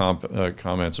do get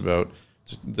comments about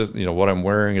this, what I'm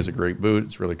wearing is a great boot.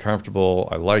 It's really comfortable.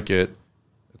 I like it.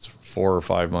 It's 4 or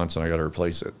 5 months and I got to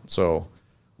replace it. So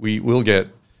we will get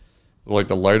like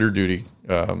the lighter duty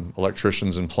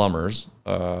electricians and plumbers,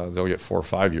 they'll get 4 or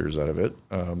 5 years out of it.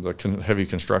 The heavy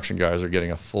construction guys are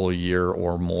getting a full year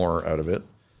or more out of it.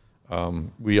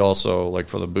 We also, like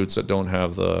for the boots that don't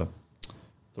have the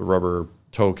rubber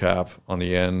toe cap on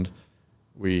the end,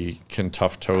 we can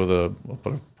tough toe we'll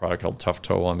put a product called Tough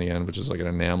Toe on the end, which is like an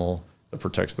enamel that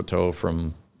protects the toe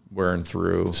from wearing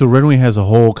through. So Red Wing has a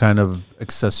whole kind of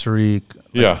accessory,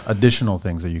 additional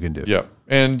things that you can do. Yeah.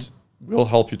 And we'll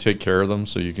help you take care of them,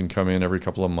 so you can come in every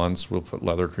couple of months. We'll put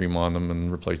leather cream on them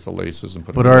and replace the laces and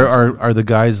put. But are the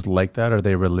guys like that? Are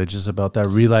they religious about that?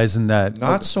 Realizing that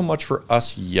not so much for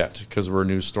us yet because we're a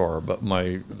new store. But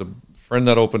the friend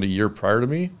that opened a year prior to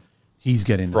me, he's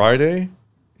getting Friday.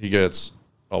 He gets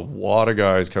a lot of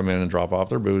guys come in and drop off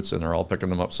their boots, and they're all picking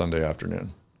them up Sunday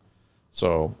afternoon.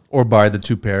 So or buy the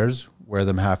 2 pairs, wear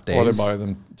them half days. Or they buy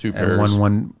them 2 pairs. And when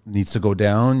one needs to go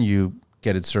down, you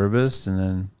get it serviced, and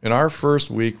then in our first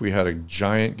week we had a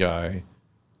giant guy,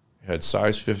 had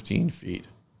size 15 feet,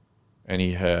 and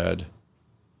he had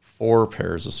 4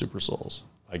 pairs of Super Soles.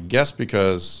 I guess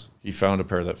because he found a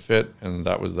pair that fit, and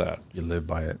that was that. You live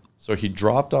by it. So he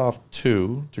dropped off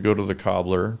 2 to go to the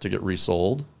cobbler to get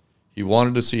resold. He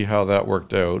wanted to see how that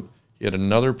worked out. He had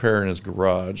another pair in his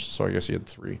garage, so I guess he had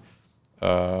 3. He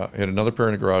had another pair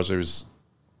in the garage. He was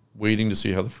waiting to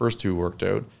see how the first 2 worked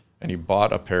out. And he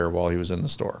bought a pair while he was in the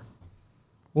store.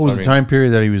 What was the time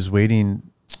period that he was waiting?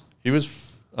 He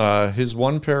was his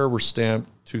 1 pair were stamped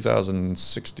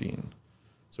 2016.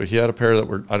 So he had a pair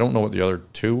that I don't know what the other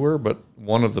 2 were, but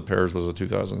one of the pairs was a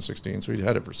 2016. So he'd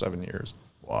had it for 7 years.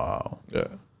 Wow. Yeah.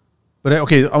 But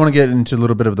okay, I want to get into a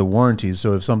little bit of the warranties.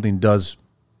 So if something does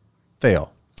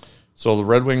fail. So the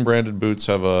Red Wing branded boots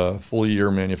have a full year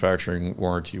manufacturing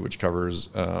warranty, which covers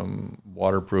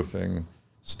waterproofing,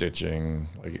 stitching,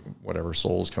 like whatever,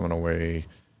 soles coming away,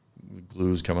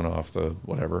 glues coming off the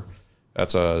whatever.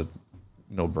 That's a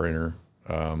no-brainer.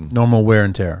 Normal wear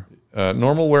and tear.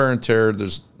 Normal wear and tear.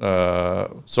 There's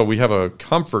so we have a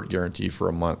comfort guarantee for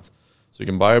a month. So you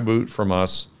can buy a boot from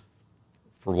us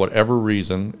for whatever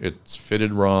reason. It's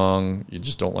fitted wrong. You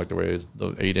just don't like the way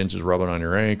the 8 inches rubbing on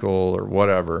your ankle or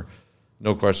whatever.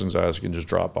 No questions asked. You can just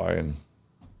drop by and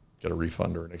get a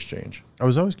refund or an exchange. I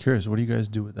was always curious. What do you guys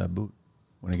do with that boot?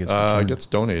 When it gets returned? It gets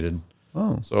donated.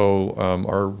 Oh. So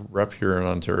our rep here in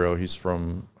Ontario, I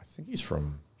think he's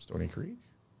from Stony Creek.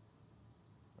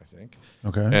 I think.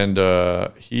 Okay. And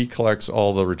he collects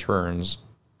all the returns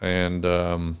and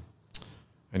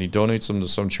he donates them to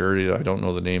some charity that I don't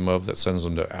know the name of that sends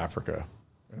them to Africa.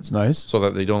 That's nice. So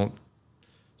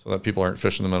that people aren't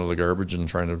fishing them out of the garbage and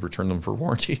trying to return them for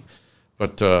warranty.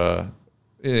 But so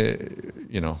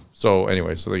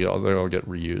anyway, so they all get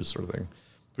reused sort of thing.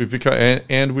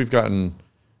 We've gotten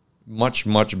much,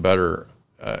 much better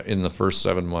in the first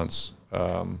 7 months.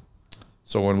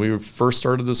 So when we first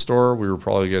started the store, we were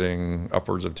probably getting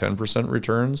upwards of 10%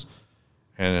 returns.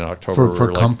 And in October,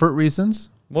 for comfort reasons?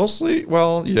 Mostly,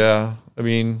 well, yeah. I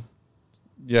mean,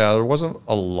 yeah, there wasn't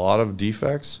a lot of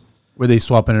defects. Were they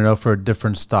swapping it out for a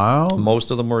different style?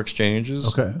 Most of them were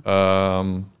exchanges.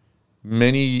 Okay.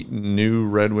 Many new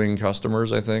Red Wing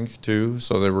customers, I think, too.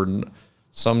 So they were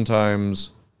sometimes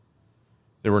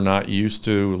they were not used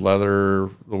to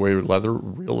leather, the way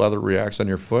real leather reacts on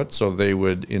your foot. So they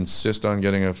would insist on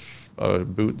getting a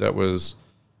boot that was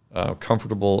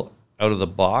comfortable out of the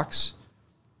box.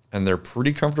 and they're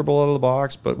pretty comfortable out of the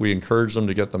box, but we encourage them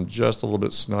to get them just a little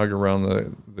bit snug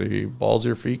around the balls of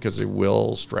your feet because they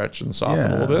will stretch and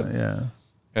soften a little bit. Yeah.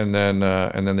 And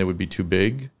then they would be too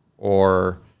big,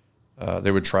 or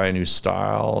they would try a new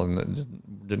style and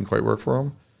it didn't quite work for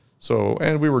them. So,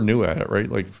 and we were new at it, right?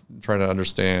 Like trying to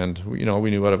understand, we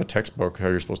knew out of a textbook how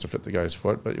you're supposed to fit the guy's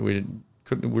foot, but we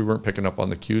weren't picking up on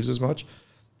the cues as much.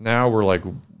 Now we're like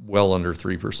well under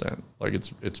 3%. Like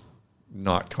it's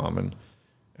not common.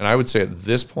 And I would say at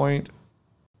this point,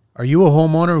 are you a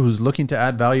homeowner who's looking to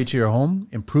add value to your home,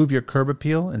 improve your curb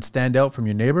appeal, and stand out from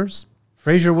your neighbors?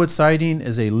 Fraser Wood Siding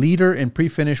is a leader in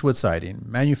pre-finished wood siding,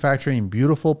 manufacturing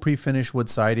beautiful pre-finished wood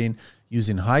siding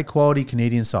using high-quality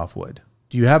Canadian softwood.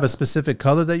 Do you have a specific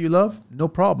color that you love? No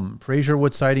problem. Fraser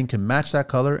Wood Siding can match that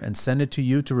color and send it to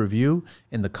you to review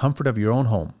in the comfort of your own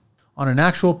home on an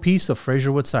actual piece of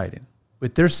Fraser Wood Siding.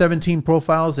 With their 17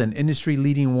 profiles and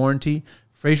industry-leading warranty,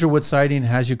 Fraser Wood Siding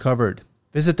has you covered.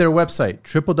 Visit their website,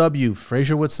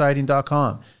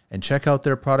 www.fraserwoodsiding.com, and check out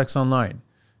their products online.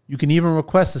 You can even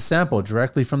request a sample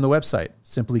directly from the website.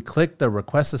 Simply click the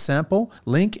Request a Sample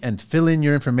link and fill in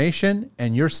your information,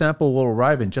 and your sample will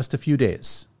arrive in just a few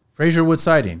days. Fraser Wood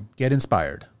Siding, get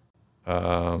inspired.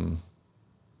 Yeah,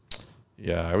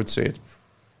 I would say it's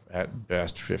at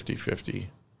best 50-50.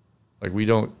 Like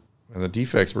and the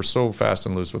defects, we're so fast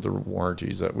and loose with the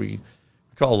warranties that we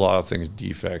call a lot of things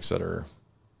defects that are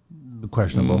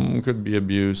questionable. Could be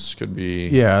abuse, could be.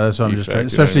 Yeah, that's what I'm just trying.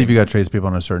 Especially if you got tradespeople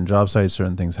on a certain job site,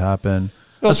 certain things happen.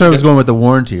 That's where I was going with the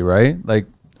warranty, right? Like,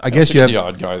 I guess you have the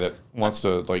odd guy that wants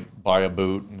to like buy a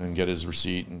boot and then get his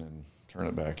receipt and then turn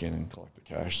it back in and collect the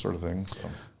cash, sort of thing. So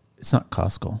it's not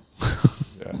Costco.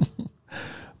 Yeah,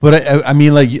 but I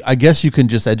mean, like, I guess you can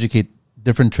just educate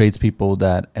different tradespeople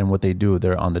and what they do.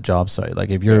 They're on the job site.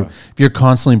 Like if you're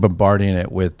constantly bombarding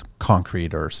it with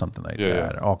concrete or something like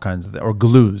that, all kinds of or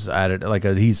glues added, like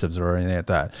adhesives or anything like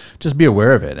that, just be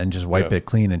aware of it and just wipe it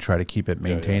clean and try to keep it,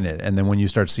 maintain it. And then when you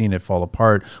start seeing it fall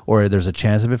apart or there's a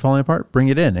chance of it falling apart, bring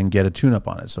it in and get a tune-up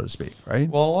on it, so to speak, right?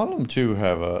 Well, a lot of them too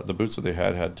have the boots that they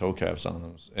had toe caps on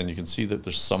them, and you can see that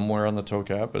there's somewhere on the toe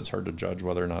cap, but it's hard to judge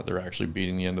whether or not they're actually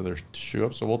beating the end of their shoe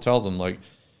up. So we'll tell them, like,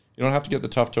 you don't have to get the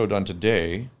tough toe done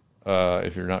today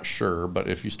if you're not sure, but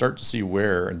if you start to see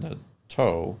wear in the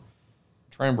toe,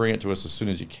 try and bring it to us as soon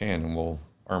as you can, and we'll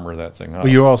armor that thing up.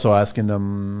 But you're also asking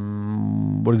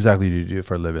them, what exactly do you do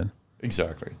for a living?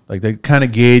 Exactly. Like the kind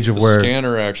of gauge of where... The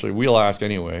scanner, actually, we'll ask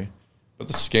anyway, but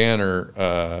the scanner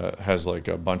has like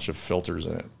a bunch of filters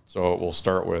in it. So it will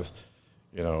start with,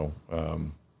 do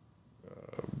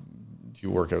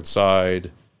you work outside?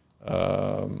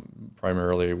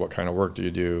 Primarily, what kind of work do you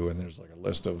do? And there's like a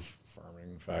list of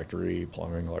farming, factory,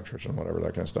 plumbing, electrician, whatever,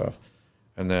 that kind of stuff.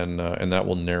 And then and that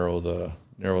will narrow the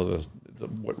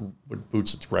what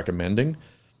boots it's recommending.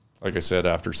 Like I said,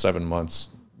 after 7 months,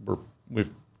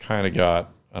 we've kind of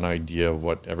got an idea of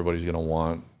what everybody's going to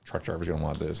want. Truck drivers going to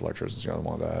want this, electricians going to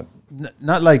want that.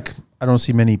 Not like I don't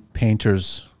see many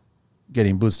painters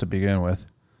getting boots to begin with.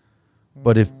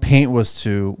 But if paint was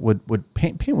to would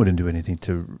paint wouldn't do anything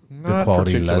to not the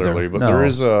quality particularly, leather. But there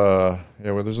is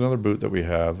there's another boot that we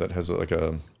have that has like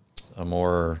a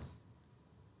more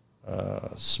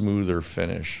smoother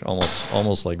finish,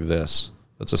 almost like this.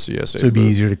 That's a CSA. So it'd be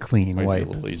easier to clean, Might wipe. be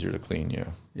a little easier to clean, yeah.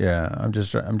 Yeah, I'm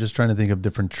just trying to think of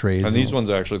different trades. And these ones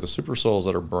actually, the super soles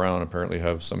that are brown apparently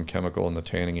have some chemical in the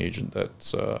tanning agent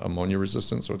that's ammonia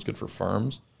resistant, so it's good for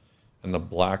farms. And the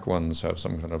black ones have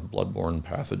some kind of bloodborne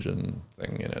pathogen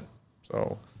thing in it.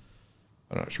 So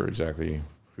I'm not sure exactly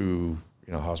who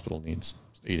hospital needs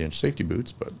 8-inch safety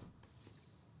boots, but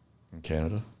in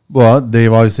Canada. Well, they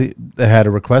had a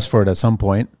request for it at some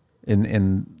point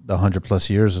in the 100+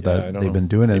 years that they've been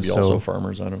doing Maybe it. Also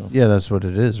farmers, I don't know. Yeah, that's what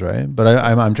it is, right? But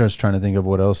I'm just trying to think of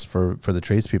what else for the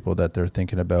tradespeople that they're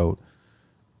thinking about.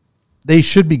 They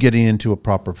should be getting into a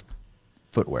proper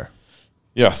footwear.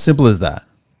 Yeah. Simple as that.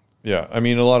 Yeah, I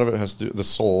mean, a lot of it has to do, the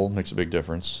sole makes a big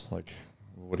difference. Like,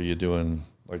 what are you doing?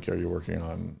 Like, are you working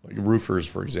on, like, roofers,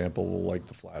 for example, will like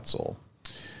the flat sole.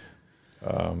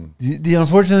 The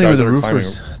unfortunately with the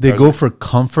roofers, they go for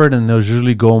comfort, and they'll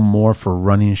usually go more for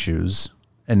running shoes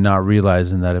and not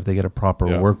realizing that if they get a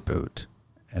proper work boot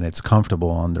and it's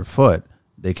comfortable on their foot,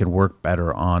 they can work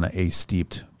better on a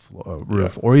steeped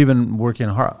roof or even work in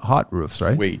hot roofs,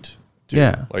 right? Weight, too.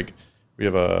 Yeah. Like, we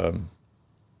have a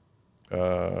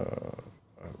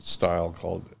style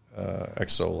called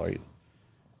Exolite,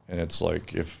 and it's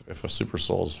like if a super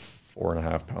sole is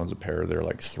 4.5 pounds a pair, they're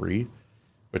like 3,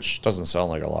 which doesn't sound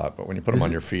like a lot, but when you put them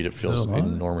on your feet, it feels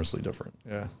enormously different.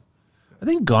 Yeah, I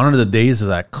think gone are the days of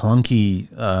that clunky.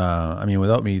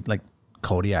 Without me, like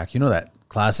Kodiak, that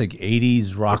classic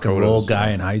 80s rock and roll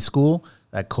guy in high school,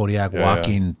 that Kodiak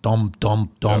walking, dump,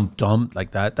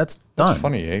 like that. That's done. That's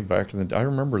funny, eh? Back in the day, I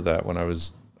remember that when I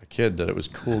was a kid, that it was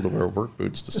cool to wear work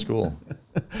boots to school.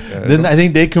 Then I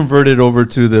think they converted over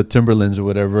to the Timberlands or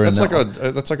whatever.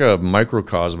 That's like a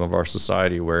microcosm of our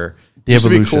society where the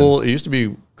evolution. It used to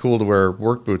be cool to wear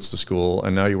work boots to school,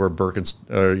 and now you wear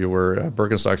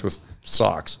Birkenstocks with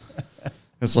socks.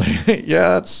 It's like,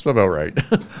 yeah, that's about right.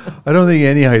 I don't think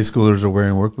any high schoolers are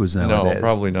wearing work boots nowadays. No,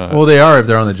 probably not. Well, they are if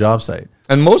they're on the job site.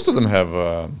 And most of them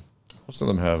have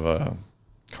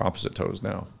composite toes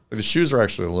now. The shoes are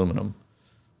actually aluminum,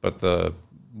 but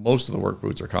most of the work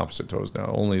boots are composite toes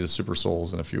now. Only the Super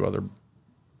Soles and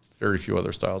very few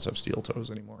other styles have steel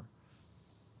toes anymore.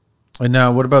 And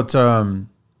now, what about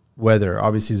weather?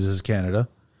 Obviously, this is Canada.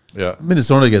 Yeah,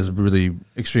 Minnesota gets really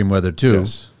extreme weather too.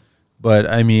 Yes. But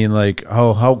I mean, like,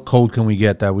 how cold can we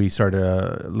get that we start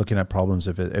looking at problems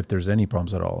if there's any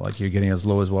problems at all? Like, you're getting as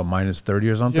low as what,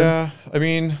 -30 or something? Yeah, I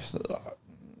mean,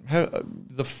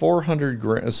 the 400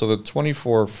 grams. So the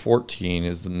 2414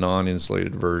 is the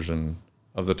non-insulated version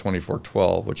of the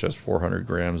 2412, which has 400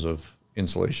 grams of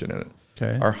insulation in it.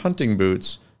 Okay. Our hunting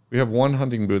boots, we have one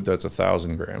hunting boot that's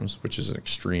 1,000 grams, which is an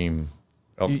extreme.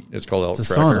 It's called Elk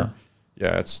Tracker. Sauna.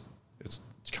 Yeah, it's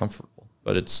comfortable,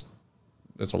 but it's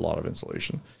a lot of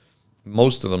insulation.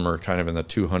 Most of them are kind of in the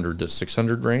 200 to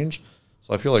 600 range.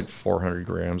 So I feel like 400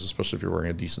 grams, especially if you're wearing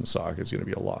a decent sock, is going to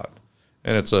be a lot.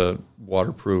 And it's a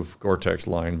waterproof Gore-Tex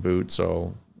lined boot,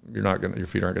 so your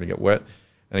feet aren't going to get wet.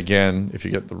 And again, if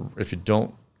you get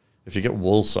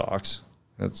wool socks,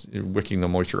 you're wicking the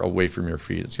moisture away from your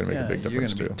feet. It's going to make a big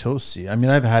difference too. You're going to be toasty. I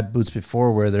mean, I've had boots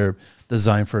before where they're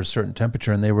designed for a certain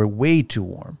temperature and they were way too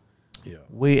warm. Yeah.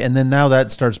 And then now that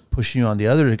starts pushing you on the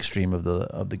other extreme of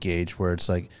the gauge, where it's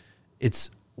like it's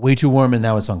way too warm and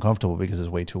now it's uncomfortable because it's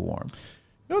way too warm.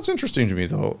 You know what's interesting to me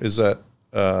though is that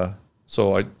the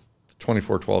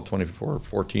 2412,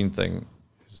 2414 thing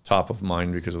is top of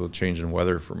mind because of the change in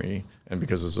weather for me, and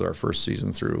because this is our first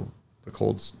season through the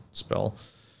cold spell.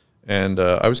 And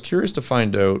I was curious to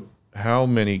find out how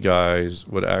many guys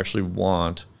would actually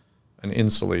want an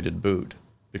insulated boot,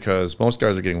 because most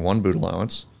guys are getting one boot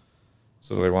allowance.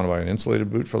 So they want to buy an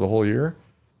insulated boot for the whole year.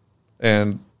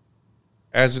 And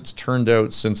as it's turned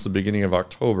out, since the beginning of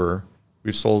October,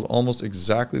 we've sold almost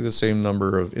exactly the same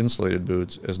number of insulated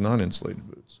boots as non-insulated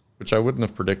boots, which I wouldn't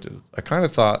have predicted. I kind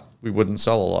of thought we wouldn't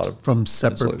sell a lot of from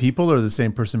separate people, or the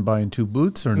same person buying two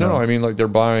boots, or no? No, I mean, like, they're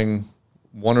buying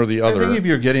one or the other. I think if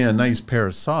you're getting a nice pair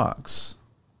of socks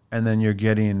and then you're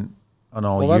getting an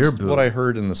all-year boot. What I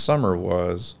heard in the summer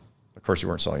was, of course, you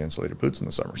weren't selling insulated boots in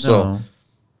the summer. So,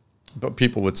 but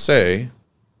people would say,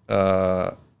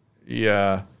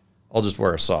 yeah, I'll just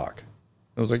wear a sock.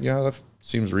 I was like, yeah, that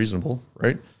seems reasonable,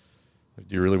 right? Like,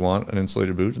 do you really want an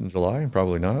insulated boot in July?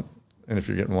 Probably not. And if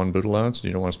you're getting one boot allowance and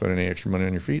you don't want to spend any extra money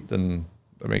on your feet, then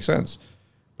that makes sense.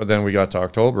 But then we got to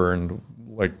October, and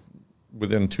like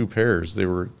within two pairs, we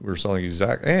were selling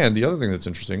exact. And the other thing that's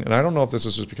interesting, and I don't know if this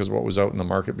is just because of what was out in the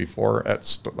market before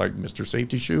at like Mr.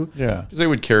 Safety Shoe. Yeah. Because they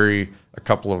would carry a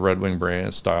couple of Red Wing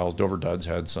brand styles. Dover Duds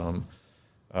had some.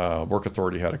 Work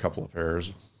Authority had a couple of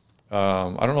pairs.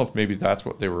 I don't know if maybe that's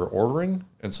what they were ordering,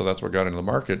 and so that's what got into the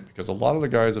market, because a lot of the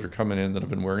guys that are coming in that have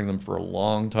been wearing them for a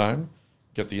long time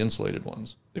get the insulated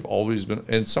ones. They've always been,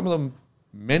 and some of them,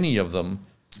 many of them,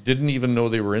 didn't even know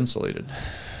they were insulated.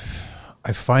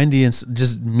 I find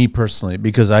just me personally,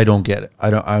 because I don't get it.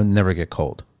 I never get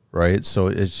cold, right? So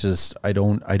it's just I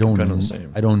don't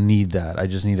need that. I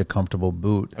just need a comfortable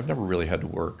boot. I've never really had to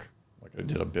work. Like, I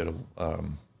did a bit of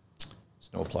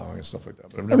snow plowing and stuff like that.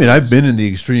 But I've been in the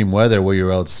extreme weather where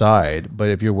you're outside, but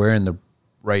if you're wearing the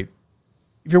right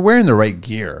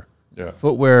gear,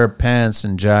 footwear, pants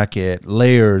and jacket,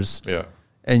 layers,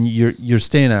 and you're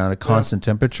staying at a constant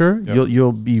temperature,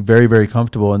 you'll be very, very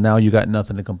comfortable, and now you got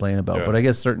nothing to complain about. But I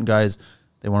guess certain guys,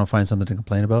 they want to find something to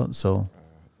complain about, so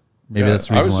maybe that's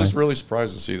the reason why. I was just really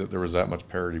surprised to see that there was that much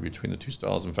parity between the two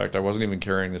styles. In fact, I wasn't even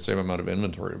carrying the same amount of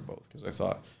inventory of both, because I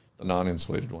thought the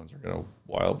non-insulated ones are going to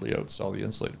wildly outsell the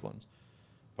insulated ones.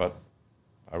 But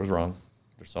I was wrong.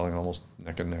 They're selling almost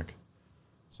neck and neck.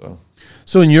 So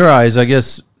in your eyes, I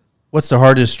guess, what's the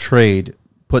hardest trade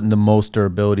putting the most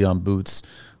durability on boots?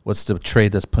 What's the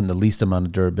trade that's putting the least amount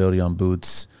of durability on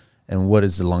boots? And what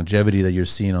is the longevity that you're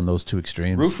seeing on those two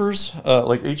extremes? Roofers,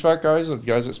 like HVAC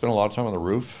guys that spend a lot of time on the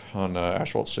roof, on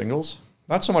asphalt shingles.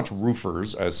 Not so much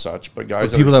roofers as such, but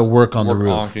guys that work on the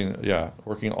roof.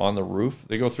 Working on the roof.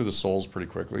 They go through the soles pretty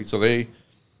quickly. So they're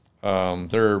on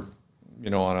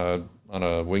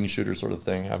a wing shooter sort of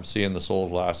thing. I'm seeing the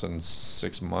soles lasting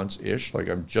 6 months ish. Like,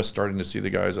 I'm just starting to see the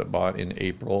guys that bought in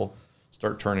April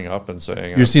start turning up and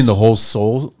saying, "You're seeing the whole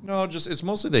sole." No, just it's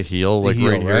mostly the heel, like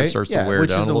right here, it starts to wear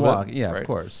down a little bit. Yeah, right? Of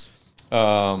course.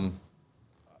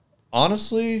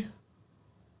 Honestly,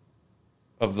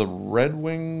 of the Red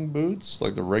Wing boots,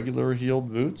 like the regular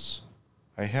heeled boots,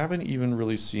 I haven't even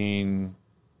really seen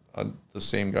the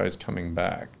same guys coming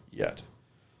back yet.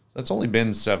 That's only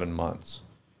been 7 months.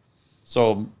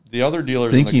 So the other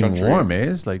dealers in the country, warm,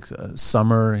 It's like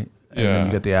summer, and then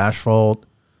you get the asphalt.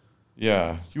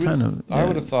 Yeah, I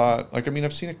would have thought. Like, I mean,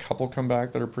 I've seen a couple come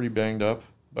back that are pretty banged up,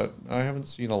 but I haven't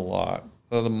seen a lot.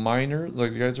 The miner,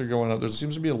 like the guys are going up. There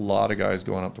seems to be a lot of guys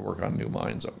going up to work on new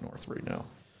mines up north right now.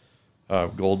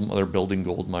 They're building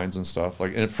gold mines and stuff,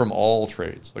 like, and from all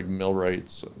trades, like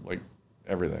millwrights, like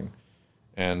everything.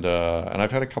 And I've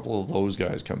had a couple of those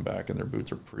guys come back, and their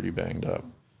boots are pretty banged up,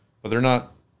 but they're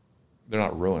not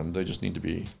ruined. They just need to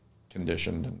be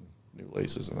conditioned and new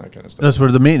laces and that kind of stuff. That's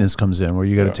where the maintenance comes in, where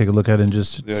you got to take a look at it and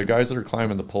just the guys that are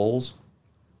climbing the poles,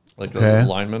 like the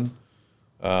linemen.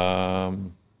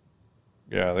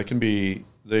 They can be.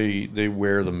 They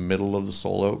wear the middle of the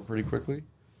sole out pretty quickly.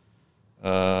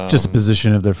 Just the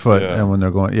position of their foot, and when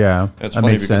they're going, it's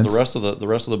funny because the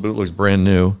rest of the boot looks brand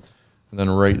new, and then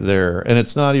right there, and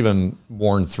it's not even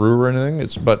worn through or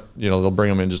anything. But they'll bring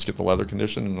them in just to get the leather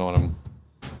condition, and when I'm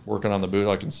working on the boot,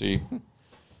 I can see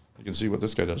what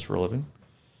this guy does for a living.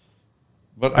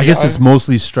 But I guess it's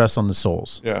mostly stress on the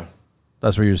soles. Yeah,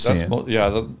 that's what you're seeing.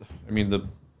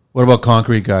 What about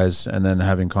concrete guys, and then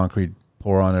having concrete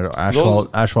pour on it,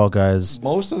 asphalt guys?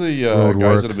 Most of the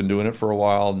guys that have been doing it for a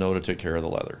while know to take care of the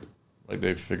leather. Like,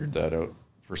 they've figured that out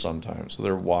for some time. So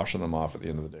they're washing them off at the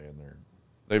end of the day,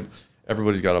 and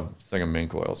everybody's got a thing of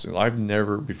mink oil. So I've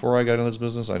never, before I got in this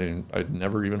business, I'd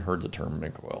never even heard the term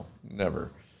mink oil.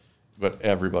 Never. But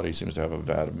everybody seems to have a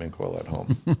vat of mink oil at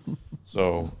home.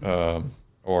 So,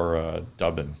 or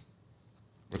Dubbin,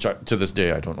 which to this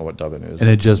day I don't know what Dubbin is. And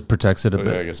it just protects it a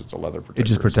bit. I guess it's a leather protector. It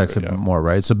just protects it more,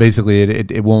 right? So basically,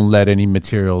 it won't let any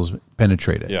materials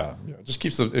penetrate it. Yeah. It just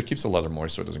keeps the leather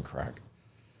moist so it doesn't crack.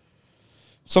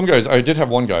 Some guys, I did have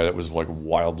one guy that was like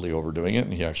wildly overdoing it,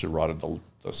 and he actually rotted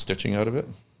the stitching out of it.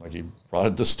 Like, he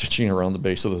rotted the stitching around the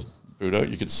base of the boot out.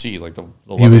 You could see like the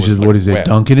leather he was just like wet.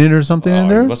 Dunking it or something in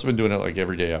there? He must have been doing it like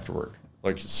every day after work.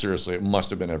 Like, seriously, it must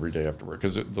have been every day after work,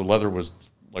 because the leather was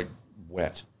like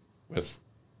wet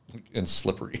and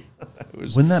slippery.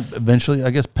 Wouldn't that eventually, I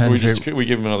guess, penetrate? We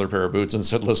gave him another pair of boots and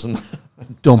said, "Listen,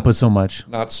 don't put so much."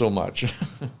 Not so much.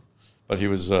 But he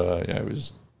was, he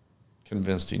was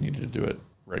convinced he needed to do it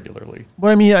regularly.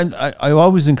 But I mean, I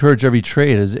always encourage every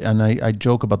trade, and I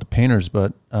joke about the painters,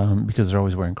 but because they're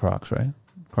always wearing Crocs, right?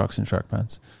 Crocs and shark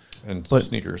pants. And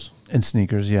sneakers. And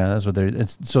sneakers, yeah, that's what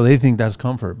so they think that's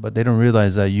comfort, but they don't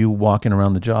realize that you walking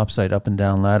around the job site, up and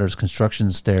down ladders,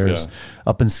 construction stairs,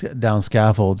 up and down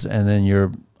scaffolds, and then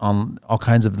you're on all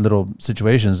kinds of little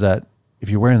situations that if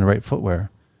you're wearing the right footwear,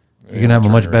 you're going to have a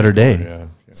much better day. Yeah.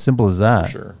 Simple as that.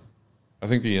 For sure. I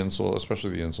think the insole,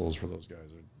 especially the insoles for those guys,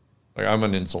 like, I'm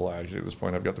an insole addict at this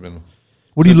point. I've got them in.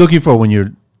 What are you looking for when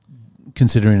you're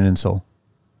considering an insole?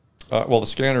 Well, the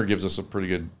scanner gives us a pretty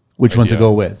good Which one to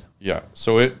go with? Yeah.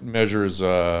 So it measures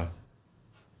a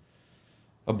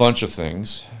bunch of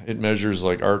things. It measures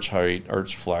like arch height,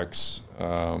 arch flex,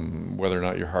 whether or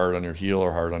not you're hard on your heel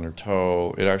or hard on your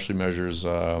toe. It actually measures,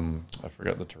 I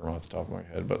forgot the term off the top of my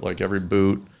head, but like every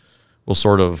boot will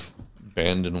sort of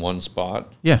bend in one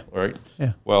spot. Yeah. Right?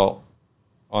 Yeah. Well,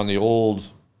 on the old,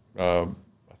 I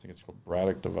think it's called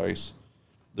Braddock device,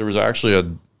 there was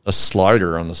actually a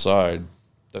slider on the side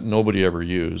that nobody ever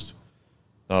used.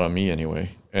 Not on me anyway.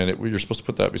 And you're supposed to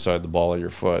put that beside the ball of your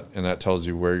foot, and that tells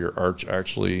you where your arch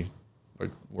actually, like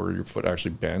where your foot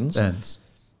actually bends.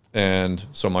 And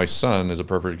so my son is a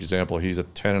perfect example. He's a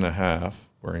 10.5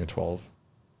 wearing a 12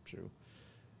 shoe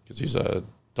because he's a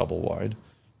double wide.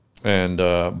 And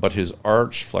but his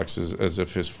arch flexes as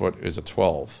if his foot is a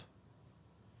 12.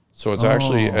 So it's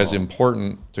actually as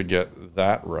important to get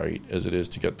that right as it is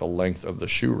to get the length of the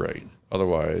shoe right.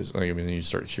 Otherwise, I mean, you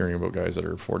start hearing about guys that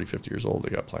are 40, 50 years old. They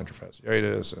got plantar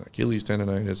fasciitis and Achilles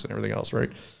tendonitis and everything else, right?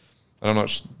 And I'm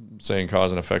not saying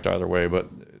cause and effect either way, but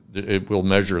it will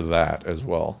measure that as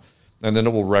well. And then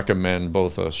it will recommend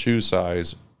both a shoe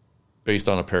size based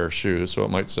on a pair of shoes. So it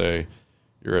might say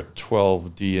you're a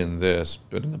 12D in this,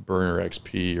 but in the Burner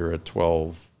XP, you're a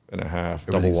 12.5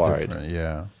 double wide.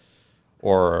 Yeah.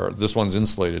 Or this one's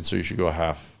insulated, so you should go a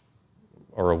half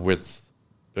or a width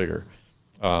bigger.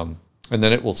 And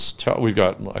then it will tell, we've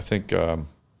got, I think,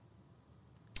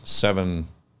 7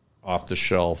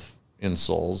 off-the-shelf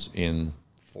insoles in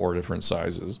 4 different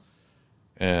sizes.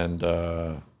 And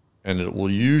it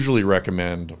will usually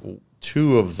recommend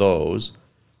 2 of those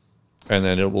And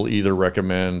then it will either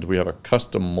recommend, we have a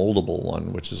custom moldable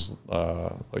one, which is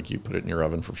like you put it in your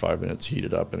oven for 5 minutes, heat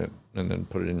it up, and then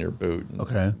put it in your boot, and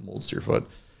it molds to your foot.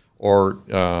 Or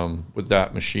with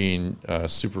that machine,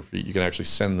 Superfeet, you can actually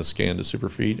send the scan to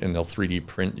Superfeet, and they'll 3D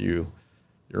print you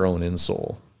your own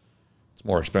insole. It's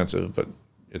more expensive, but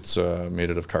it's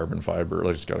made out of carbon fiber.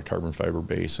 Like, it's got a carbon fiber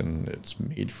base, and it's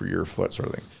made for your foot, sort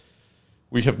of thing.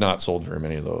 We have not sold very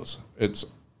many of those. It's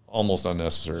almost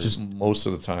unnecessary. Most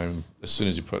of the time, as soon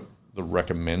as you put the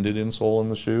recommended insole in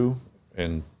the shoe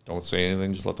and don't say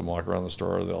anything, just let them walk around the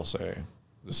store, they'll say,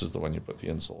 this is the one you put the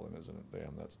insole in, isn't it?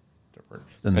 Damn, that's different.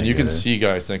 And you can see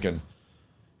guys thinking,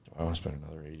 do I want to spend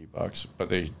another $80? But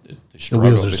they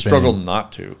struggle. They struggle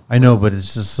not to. I know, but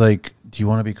it's just like, do you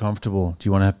want to be comfortable? Do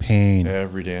you want to have pain?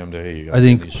 Every damn day. I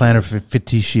think plantar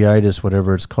fasciitis,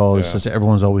 whatever it's called, it's just,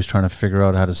 everyone's always trying to figure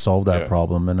out how to solve that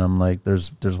problem. And I'm like,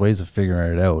 there's ways of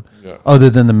figuring it out. Yeah. Other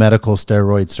than the medical,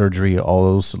 steroid, surgery, all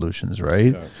those solutions,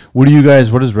 right? Yeah. What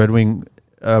does Red Wing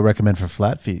recommend for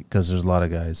flat feet? Because there's a lot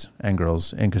of guys and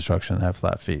girls in construction that have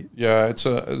flat feet. Yeah,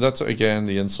 that's again,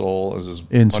 the insole is as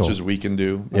much as we can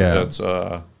do. Yeah.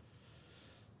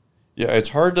 It's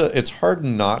hard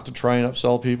not to try and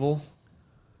upsell people.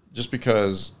 Just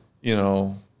because,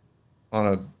 on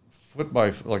a when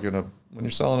you're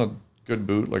selling a good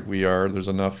boot like we are, there's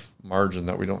enough margin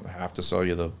that we don't have to sell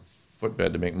you the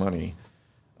footbed to make money.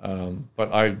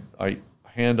 But I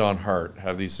hand on heart,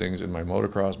 have these things in my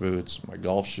motocross boots, my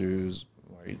golf shoes,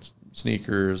 my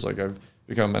sneakers. Like, I've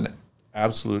become an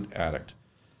absolute addict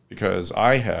because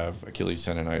I have Achilles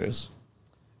tendonitis.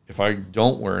 If I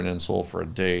don't wear an insole for a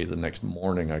day, the next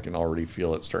morning I can already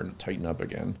feel it starting to tighten up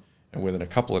again. And within a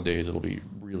couple of days, it'll be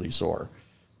really sore.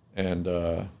 And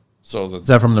is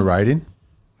that from the riding?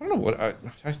 I don't know what.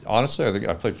 Honestly, I think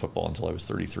I played football until I was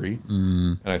 33,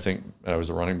 and I think I was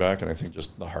a running back, and I think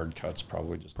just the hard cuts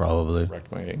probably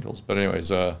wrecked my ankles. But anyways,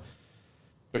 the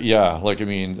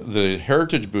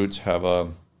Heritage boots have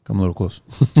come a little close.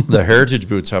 The Heritage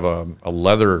boots have a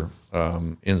leather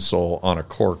insole on a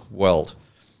cork welt,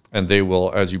 and they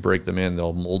will, as you break them in,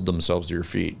 they'll mold themselves to your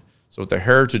feet. So with the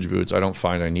Heritage boots, I don't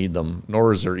find I need them,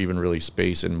 nor is there even really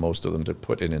space in most of them to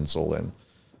put an insole in.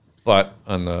 But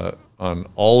on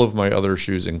all of my other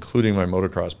shoes, including my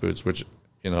motocross boots, which,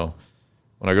 when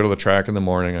I go to the track in the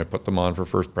morning, I put them on for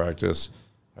first practice.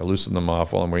 I loosen them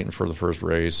off while I'm waiting for the first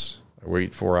race. I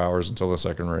wait 4 hours until the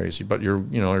second race. But you're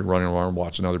running around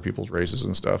watching other people's races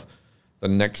and stuff. The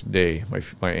next day,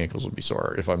 my ankles will be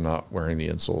sore if I'm not wearing the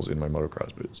insoles in my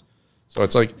motocross boots. So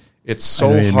it's like, it's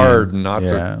so hard not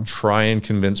to try and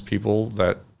convince people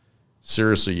that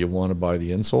seriously you want to buy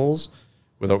the insoles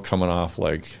without coming off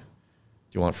like,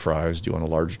 do you want fries? Do you want a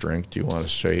large drink? Do you want a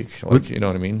shake? You know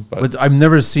what I mean? But I've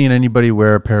never seen anybody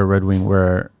wear a pair of Red Wing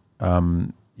where,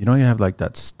 you have like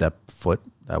that step foot,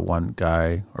 that one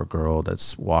guy or girl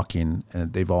that's walking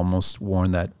and they've almost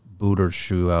worn that boot or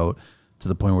shoe out to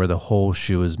the point where the whole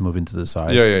shoe is moving to the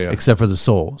side. Yeah. Except for the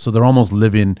sole. So they're almost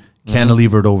living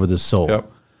cantilevered over the sole.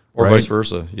 Yep. Or vice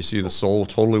versa. You see the sole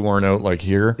totally worn out like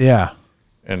here. Yeah.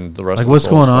 And the rest like of the what's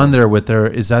going on there with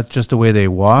is that just the way they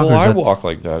walk? Well, I walk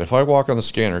like that. If I walk on the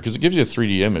scanner, because it gives you a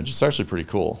 3D image, it's actually pretty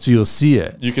cool. So you'll see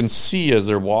it. You can see as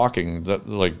they're walking that,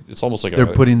 like, it's almost like they're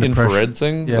putting the infrared pressure.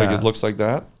 Thing. Yeah. Like, it looks like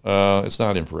that. It's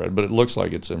not infrared, but it looks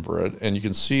like it's infrared. And you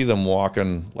can see them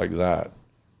walking like that.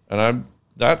 And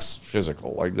that's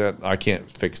physical. Like that, I can't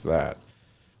fix that.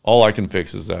 All I can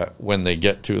fix is that when they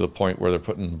get to the point where they're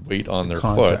putting weight on their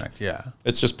foot,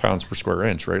 it's just pounds per square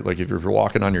inch, right? Like if you're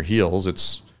walking on your heels,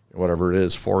 it's whatever it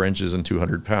is, 4 inches and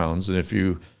 200 pounds. And if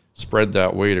you spread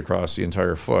that weight across the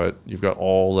entire foot, you've got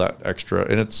all that extra,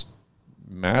 and it's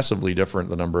massively different,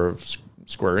 the number of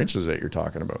square inches that you're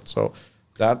talking about. So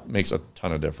that makes a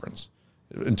ton of difference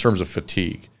in terms of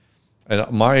fatigue. And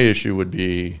my issue would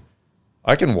be,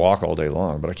 I can walk all day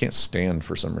long, but I can't stand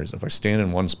for some reason. If I stand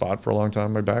in one spot for a long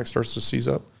time, my back starts to seize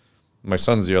up. My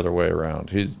son's the other way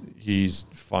around. He's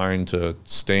fine to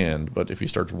stand, but if he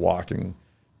starts walking,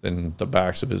 then the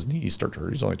backs of his knees start to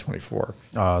hurt. He's only 24.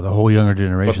 The whole younger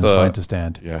generation is fine to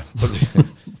stand. Yeah,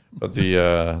 but the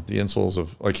insoles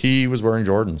of, like, he was wearing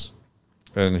Jordans,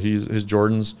 and his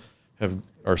Jordans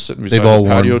are sitting beside the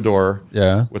patio door,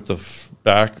 with the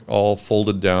back all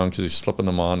folded down because he's slipping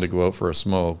them on to go out for a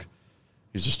smoke.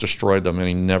 He's just destroyed them, and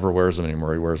he never wears them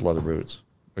anymore. He wears leather boots.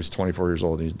 He's 24 years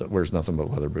old, and he wears nothing but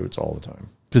leather boots all the time.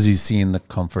 Because he's seen the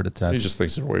comfort attached. He just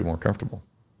thinks they're way more comfortable.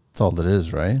 That's all it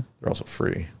is, right? They're also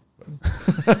free.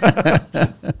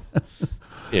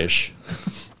 Ish.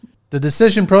 The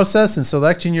decision process in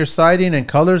selecting your siding and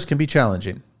colors can be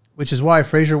challenging, which is why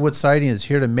Fraser Wood Siding is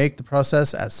here to make the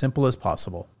process as simple as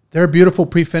possible. Their beautiful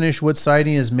pre-finished wood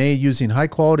siding is made using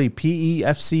high-quality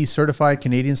PEFC certified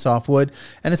Canadian softwood,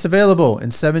 and it's available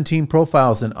in 17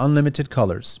 profiles in unlimited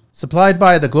colors. Supplied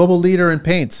by the global leader in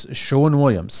paints,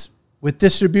 Sherwin-Williams. With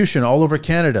distribution all over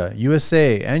Canada,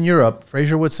 USA, and Europe,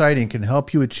 Fraser Wood Siding can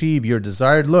help you achieve your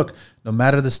desired look no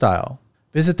matter the style.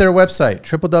 Visit their website,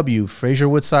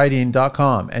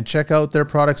 www.fraserwoodsiding.com, and check out their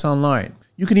products online.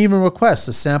 You can even request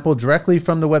a sample directly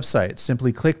from the website.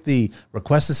 Simply click the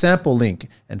Request a Sample link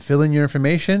and fill in your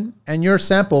information, and your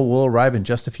sample will arrive in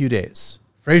just a few days.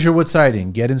 Fraser Wood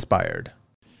Siding, get inspired.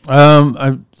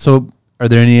 So are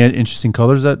there any interesting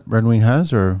colors that Red Wing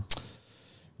has, or?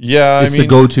 Yeah, it's the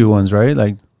go-to ones, right?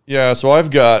 Like, yeah. So I've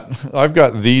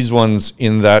got these ones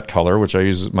in that color, which I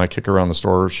use as my kick around the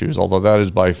store shoes. Although that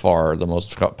is by far the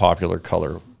most popular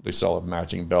color. They sell a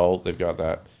matching belt. They've got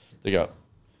that. They got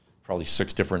probably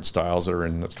 6 different styles that are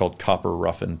in. It's called Copper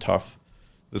Rough and Tough.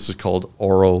 This is called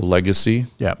Oro Legacy.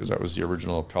 Yeah, because that was the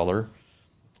original color.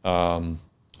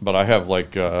 But I have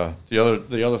like the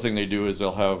other thing they do is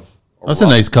they'll have. That's a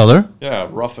nice color. Yeah,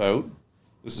 Rough Out.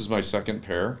 This is my second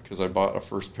pair because I bought a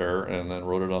first pair and then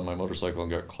rode it on my motorcycle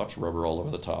and got clutch rubber all over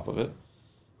the top of it.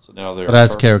 So now they're. But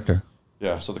that's character.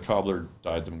 Yeah, so the cobbler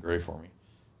dyed them gray for me.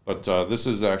 But this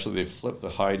is actually, they flipped the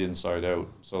hide inside out,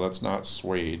 so that's not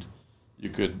suede. You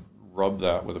could rub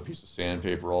that with a piece of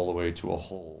sandpaper all the way to a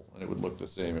hole, and it would look the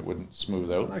same. It wouldn't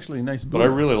smooth out. It's actually a nice boot. But I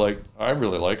really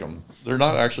like them. They're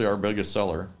not actually our biggest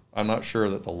seller. I'm not sure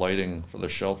that the lighting for the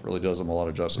shelf really does them a lot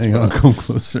of justice. Hang on, come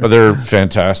closer. But they're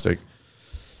fantastic.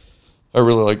 I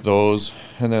really like those.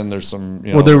 And then there's some,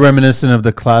 well, they're reminiscent of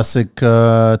the classic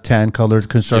tan-colored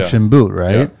construction boot,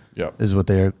 right? Yeah. Is what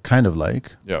they're kind of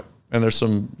like. Yeah. And there's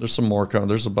some more coming.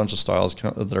 There's a bunch of styles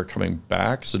that are coming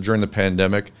back. So during the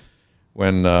pandemic,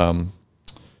 when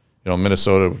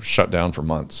Minnesota shut down for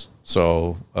months,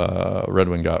 so Red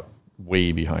Wing got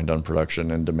way behind on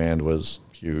production and demand was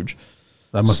huge.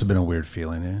 That must have been a weird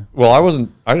feeling, yeah. Well, I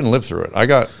didn't live through it. I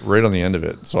got right on the end of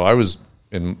it. So I was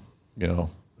in,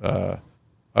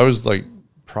 I was like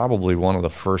probably one of the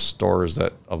first stores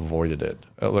that avoided it,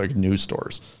 like news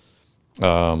stores.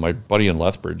 My buddy in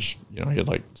Lethbridge, he had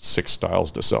like 6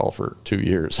 styles to sell for 2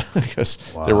 years because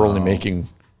they were only making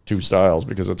 2 styles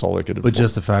because that's all they could afford. But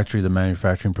just the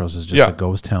manufacturing process, just a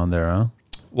ghost town there, huh?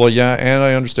 Well, yeah, and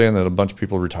I understand that a bunch of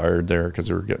people retired there because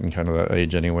they were getting kind of that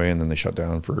age anyway, and then they shut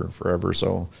down for forever.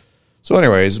 So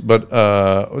anyways, but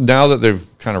now that they've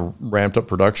kind of ramped up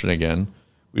production again,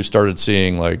 we've started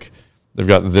seeing like they've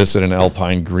got this in an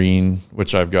alpine green,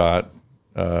 which I've got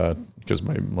because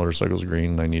my motorcycle's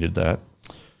green and I needed that,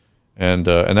 and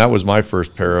that was my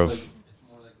first pair of. It's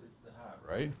more like the hat,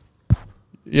 right?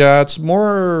 Yeah, it's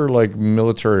more like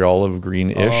military olive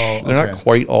green-ish. Oh, okay. They're not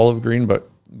quite olive green, but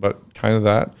kind of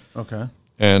that. Okay.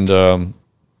 And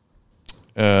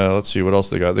let's see what else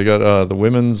they got. They got the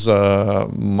women's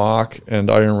Mock and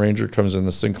Iron Ranger comes in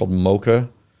this thing called Mocha.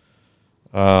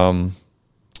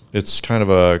 It's kind of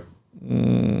a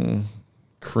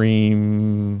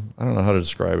cream. I don't know how to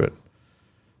describe it.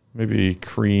 Maybe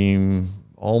cream,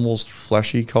 almost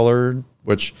fleshy colored.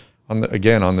 Which on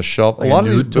the shelf, like a lot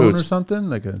of these boots or something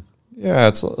like a. Yeah,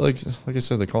 it's like I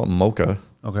said, they call it Mocha.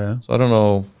 Okay. So I don't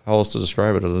know how else to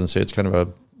describe it other than say it's kind of a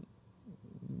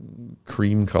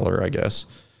cream color, I guess.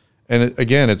 And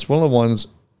it's one of the ones,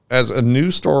 as a new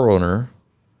store owner,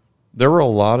 there were a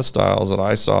lot of styles that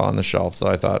I saw on the shelf that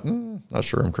I thought, not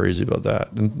sure I'm crazy about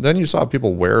that. And then you saw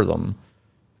people wear them,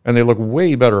 and they look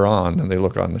way better on than they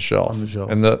look on the shelf.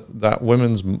 And that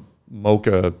women's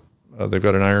Mocha, they've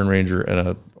got an Iron Ranger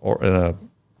and a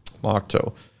Mock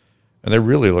Toe, and they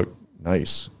really look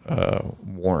nice,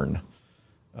 worn.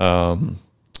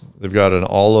 They've got an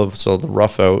olive, so the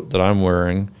Rough Out that I'm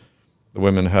wearing, the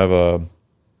women have a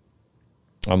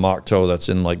Mock Toe that's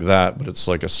in like that, but it's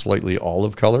like a slightly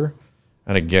olive color.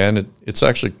 And again, it's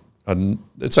actually a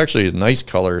nice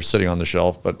color sitting on the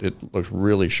shelf, but it looks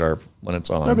really sharp when it's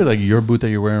on. Probably like your boot that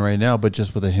you're wearing right now, but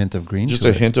just with a hint of green. Just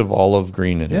a hint of olive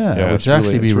green in it. Yeah, which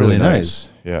actually be really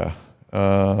nice. Yeah.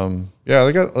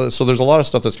 They got so there's a lot of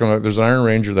stuff that's coming out. There's an Iron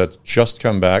Ranger that's just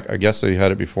come back. I guess they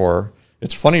had it before.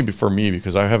 It's funny for me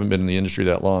because I haven't been in the industry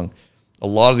that long. A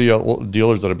lot of the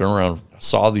dealers that have been around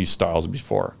saw these styles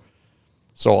before.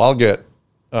 So I'll get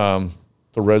the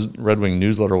Red Wing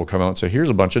newsletter will come out and say, here's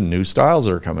a bunch of new styles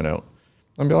that are coming out.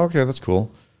 I'll be like, okay, that's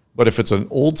cool. But if it's an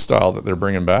old style that they're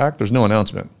bringing back, there's no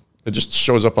announcement. It just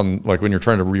shows up on like when you're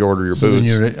trying to reorder your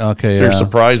boots. You're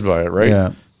surprised by it, right?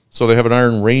 Yeah. So they have an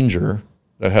Iron Ranger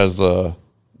that has the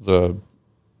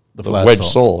wedge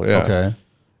sole. Yeah. Okay.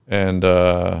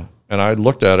 And I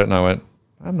looked at it and I went,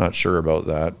 I'm not sure about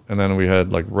that. And then we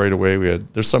had like right away,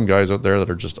 there's some guys out there that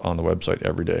are just on the website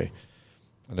every day.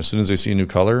 And as soon as they see a new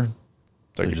color,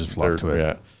 they just flock to it.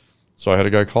 Yeah. So I had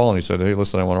a guy call and he said, hey,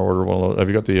 listen, I want to order one of those. Have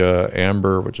you got the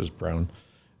amber, which is brown,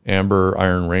 amber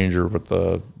Iron Ranger with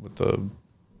the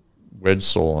wedge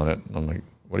sole on it? And I'm like,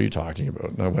 what are you talking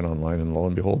about? And I went online and lo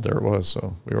and behold, there it was.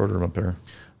 So we ordered them a pair.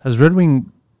 Has Red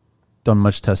Wing done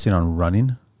much testing on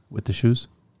running with the shoes?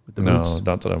 With the boots? No,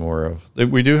 not that I'm aware of.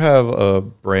 We do have a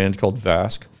brand called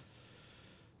Vask.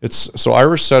 So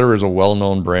Irish Setter is a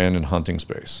well-known brand in hunting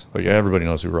space. Like everybody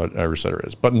knows who Irish Setter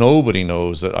is, but nobody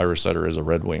knows that Irish Setter is a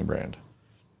Red Wing brand.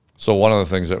 So one of the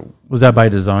things that was that by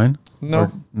design?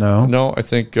 No. I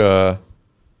think in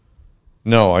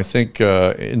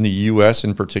the U.S.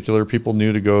 in particular, people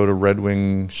knew to go to Red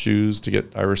Wing shoes to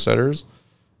get Irish Setters,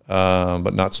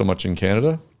 but not so much in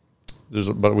Canada.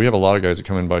 But we have a lot of guys that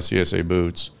come in and buy CSA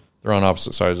boots. They're on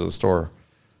opposite sides of the store,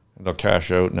 and they'll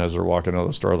cash out, and as they're walking out of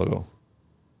the store, they'll go,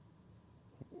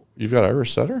 you've got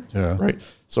Irish Setter? Yeah. Right.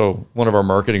 So one of our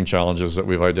marketing challenges that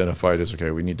we've identified is, okay,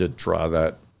 we need to draw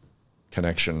that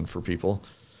connection for people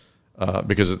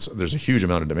because there's a huge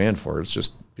amount of demand for it. It's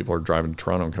just people are driving to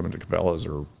Toronto and coming to Cabela's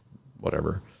or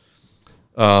whatever.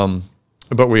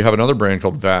 But we have another brand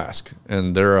called Vask,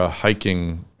 and they're a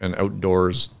hiking and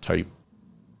outdoors type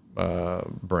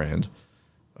brand.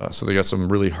 So they got some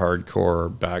really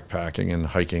hardcore backpacking and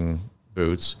hiking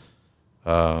boots.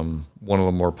 One of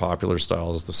the more popular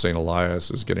styles, the St. Elias,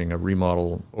 is getting a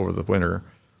remodel over the winter,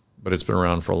 but it's been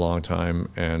around for a long time.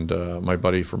 And my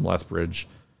buddy from Lethbridge,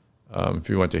 if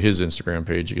you went to his Instagram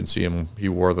page, you can see him. He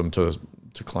wore them to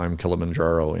climb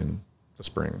Kilimanjaro in the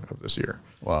spring of this year.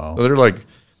 Wow! So they're like,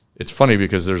 it's funny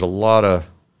because there's a lot of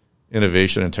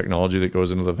innovation and technology that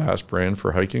goes into the Vask brand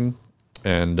for hiking,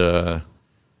 and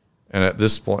at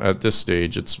this point, at this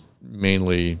stage, it's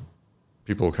mainly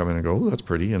people will come in and go, oh, that's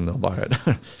pretty, and they'll buy it.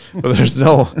 But there's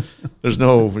no,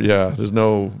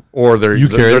 or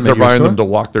they're buying them to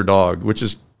walk their dog, which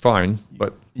is fine.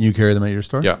 But you carry them at your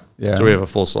store? Yeah. So we have a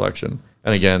full selection.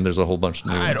 And again, there's a whole bunch of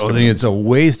new ones. I don't think it's a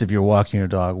waste if you're walking your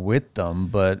dog with them,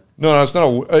 but no, it's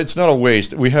not a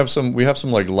waste. We have some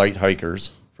like light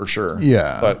hikers for sure.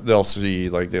 Yeah. But they'll see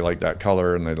like they like that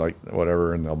color and they like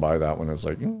whatever, and they'll buy that one. It's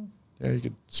like, yeah, you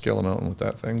could scale them out with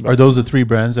that thing. But are those the three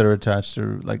brands that are attached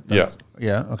to like? Yeah.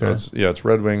 Okay. So it's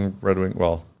Red Wing.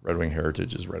 Well, Red Wing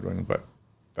Heritage is Red Wing, but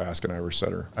Vask and Irish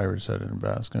Setter. Irish Setter and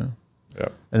Vask. Yeah.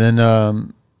 And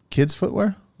then kids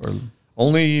footwear or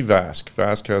only Vask.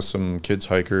 Vask has some kids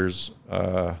hikers.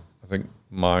 I think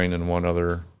mine and one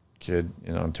other kid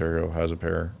in Ontario has a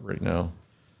pair right now.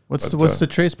 What's the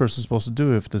tradesperson supposed to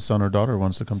do if the son or daughter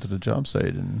wants to come to the job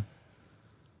site and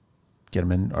get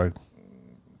them in? Or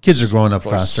kids are growing up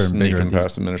faster and bigger. Sneaking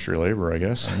past the Ministry of Labor, I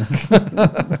guess,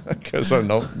 because I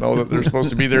know that they're supposed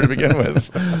to be there to begin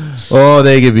with. Oh,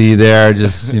 they could be there.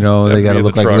 Just they got to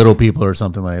look like little people or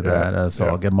something like that. So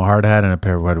I'll get them a hard hat and a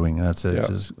pair of Red Wing. That's it.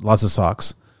 Just lots of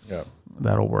socks. Yeah,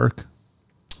 that'll work.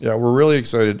 Yeah, we're really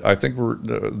excited. I think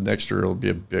next year it'll be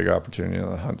a big opportunity in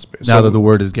the hunt space. Now that the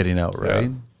word is getting out, right? Yeah,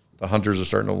 the hunters are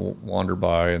starting to wander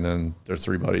by, and then their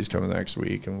three buddies coming next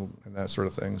week, and that sort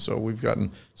of thing. So we've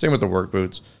gotten same with the work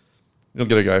boots. You'll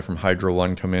get a guy from Hydro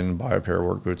One come in and buy a pair of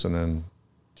work boots, and then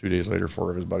 2 days later,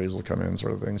 4 of his buddies will come in,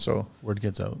 sort of thing. So word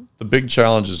gets out. The big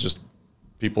challenge is just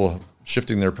people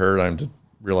shifting their paradigm to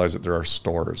realize that there are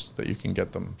stores that you can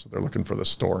get them. So they're looking for the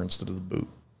store instead of the boot.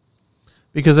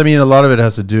 Because, I mean, a lot of it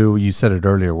has to do, you said it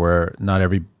earlier, where not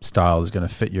every style is going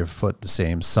to fit your foot the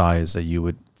same size that you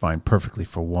would find perfectly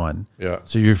for one. Yeah.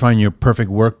 So you find your perfect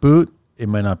work boot, it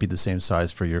might not be the same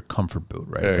size for your comfort boot,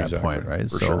 right? Yeah, at that exactly. point, right?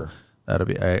 For sure. That'll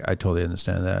be, I totally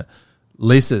understand that.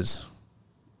 Laces.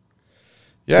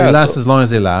 Yeah. They last as long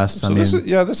as they last.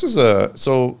 So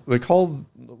so they call,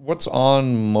 what's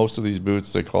on most of these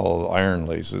boots, they call iron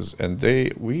laces, and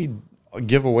we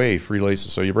give away free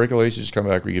laces. So you break a lace, you just come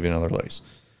back, we give you another lace.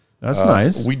 That's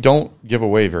nice. We don't give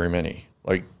away very many.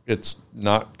 Like, it's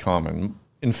not common.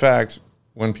 In fact,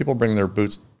 when people bring their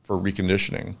boots for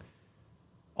reconditioning,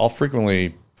 I'll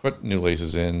frequently put new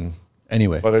laces in.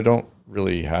 Anyway. But I don't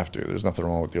really have to. There's nothing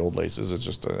wrong with the old laces. It's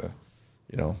just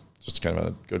just kind of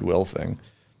a goodwill thing.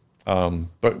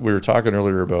 But we were talking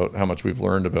earlier about how much we've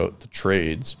learned about the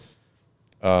trades.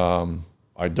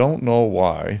 I don't know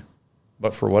why,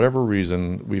 but for whatever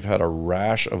reason, we've had a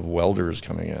rash of welders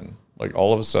coming in. Like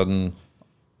all of a sudden,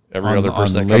 every other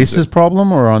person on that comes laces in,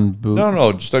 problem or on boot?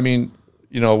 No. Just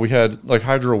we had like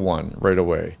Hydro One right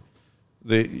away.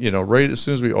 Right as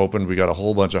soon as we opened, we got a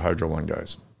whole bunch of Hydro One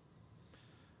guys.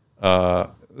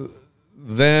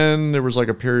 then there was like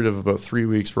a period of about 3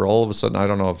 weeks where all of a sudden, I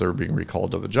don't know if they were being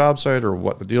recalled to the job site or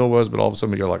what the deal was, but all of a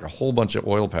sudden we got like a whole bunch of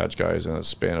oil patch guys in a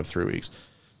span of 3 weeks.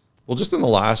 Well, just in the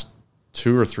last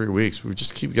 2 or 3 weeks, we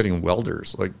just keep getting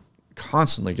welders, like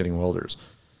constantly getting welders.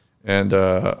 And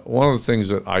one of the things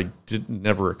that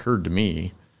never occurred to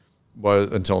me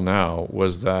until now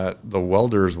was that the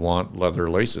welders want leather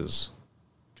laces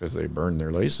because they burn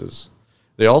their laces.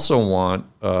 They also want,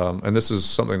 and this is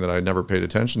something that I never paid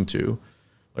attention to,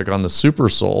 like on the Super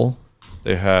Sole,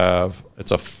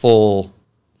 it's a full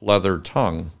leather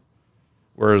tongue.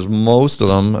 Whereas most of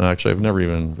them, and actually I've never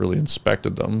even really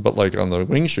inspected them, but like on the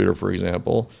Wing Shooter, for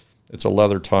example, it's a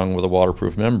leather tongue with a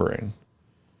waterproof membrane.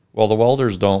 Well, the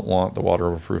welders don't want the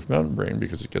waterproof membrane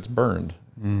because it gets burned,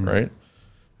 right?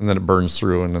 And then it burns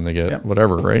through and then they get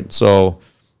whatever, right? So,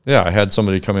 yeah, I had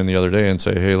somebody come in the other day and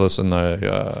say, hey, listen,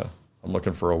 I'm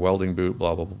looking for a welding boot,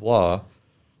 blah, blah, blah, blah,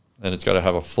 and it's got to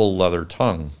have a full leather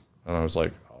tongue. And I was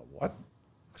like, oh, what?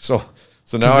 So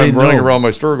now I'm running around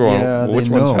my store going, well, which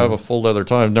ones have a full leather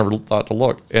tongue? I've never thought to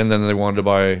look. And then they wanted to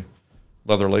buy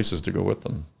leather laces to go with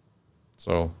them.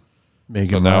 So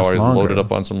now I loaded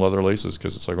up on some leather laces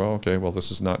because it's like, oh, okay, well,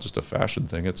 this is not just a fashion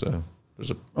thing. It's a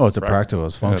practical,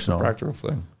 it's functional. It's a practical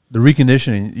thing. The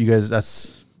reconditioning, you guys,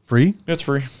 that's free? It's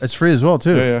free. It's free as well,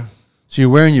 too. Yeah. So you're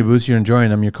wearing your boots, you're enjoying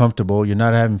them, you're comfortable, you're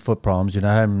not having foot problems, you're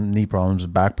not having knee problems,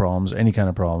 back problems, any kind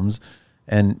of problems.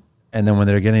 And then when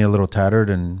they're getting a little tattered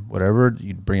and whatever,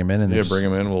 you bring them in and bring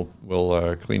them in.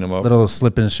 We'll clean them up. Little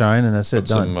slip and shine, and that's it.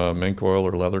 Done. Some mink oil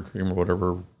or leather cream or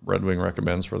whatever Red Wing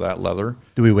recommends for that leather.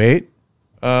 Do we wait?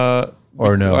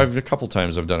 Or no? A couple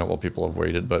times I've done it while people have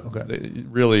waited, but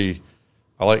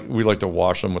we like to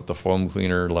wash them with the foam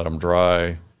cleaner, let them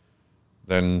dry,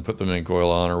 then put the mink oil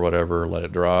on or whatever, let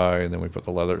it dry, and then we put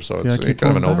the leather. So it's kind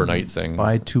of an overnight thing.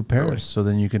 Buy 2 pairs, so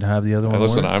then you can have the other one.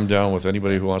 Listen, I'm down with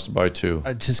anybody who wants to buy 2.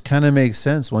 It just kind of makes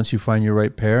sense. Once you find your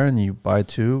right pair and you buy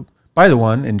 2, buy the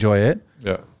one, enjoy it.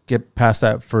 Yeah. Get past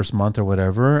that first month or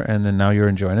whatever, and then now you're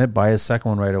enjoying it. Buy a second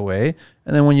one right away,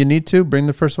 and then when you need to, bring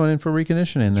the first one in for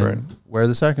reconditioning. And then wear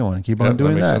the second one and keep on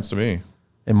doing that. That makes sense to me.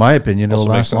 In my opinion, it'll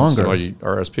last longer. Also makes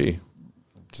sense to my RSP.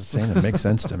 Just saying, it makes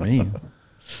sense to me.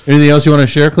 Anything else you want to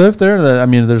share, Cliff, there?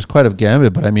 There's quite a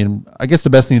gambit, but I guess the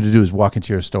best thing to do is walk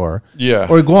into your store. Yeah.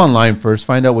 Or go online first,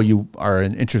 find out what you are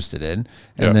interested in,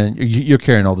 and then you're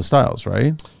carrying all the styles,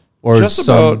 right? Or just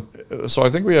about. So I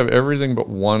think we have everything but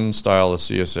one style of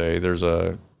CSA. There's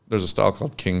a style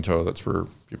called King Toe that's for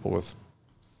people with,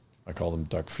 I call them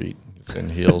duck feet, thin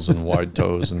heels and wide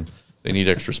toes, and they need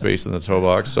extra space in the toe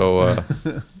box. So,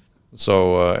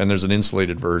 and there's an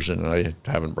insulated version, and I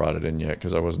haven't brought it in yet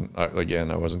because I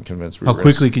wasn't convinced. How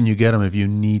quickly can you get them if you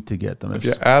need to get them?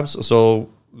 So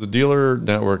the dealer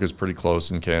network is pretty close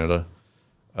in Canada.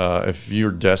 If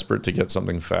you're desperate to get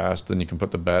something fast, then you can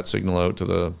put the bat signal out to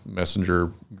the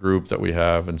messenger group that we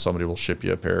have, and somebody will ship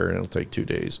you a pair, and it'll take 2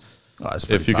 days.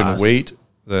 If you can wait,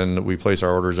 then we place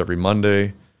our orders every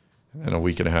Monday, and a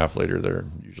week and a half later, they're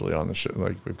usually on the ship.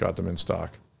 Like we've got them in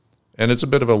stock. And it's a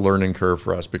bit of a learning curve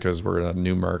for us because we're in a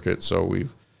new market, so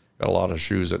we've got a lot of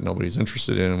shoes that nobody's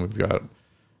interested in, and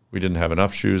we didn't have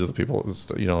enough shoes that the people,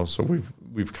 so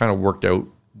we've kind of worked out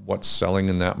what's selling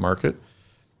in that market,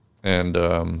 and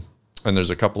there's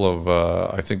a couple of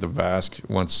I think the Vask,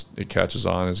 once it catches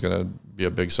on, is going to be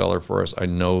a big seller for us. I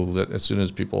know that as soon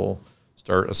as people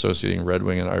start associating Red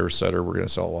Wing and Irish Setter, we're going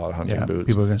to sell a lot of hunting boots.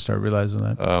 People are going to start realizing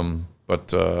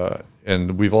that.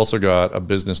 And we've also got a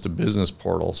business-to-business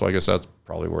portal, so I guess that's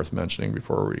probably worth mentioning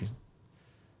before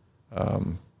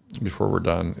we're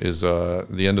done. Is the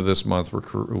end of this month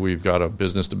we've got a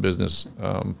business-to-business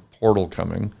portal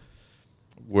coming,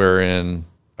 wherein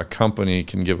a company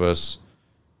can give us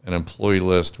an employee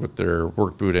list with their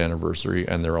work boot anniversary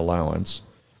and their allowance,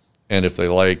 and if they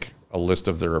like, a list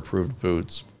of their approved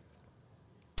boots.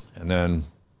 And then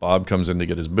Bob comes in to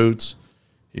get his boots.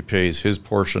 He pays his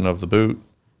portion of the boot.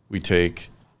 We take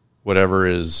whatever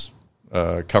is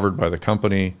covered by the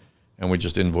company, and we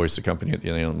just invoice the company at the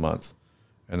end of the month.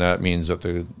 And that means that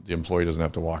the employee doesn't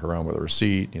have to walk around with a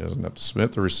receipt. He doesn't have to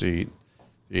submit the receipt.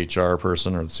 The HR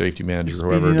person or the safety manager,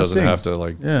 whoever, doesn't have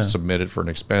to submit it for an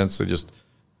expense.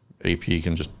 AP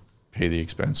can just pay the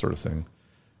expense, sort of thing,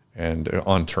 and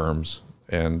on terms.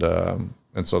 And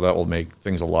so that will make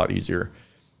things a lot easier.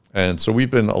 And so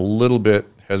we've been a little bit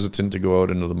hesitant to go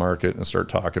out into the market and start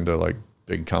talking to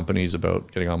big companies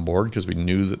about getting on board because we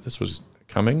knew that this was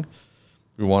coming.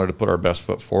 We wanted to put our best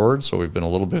foot forward, so we've been a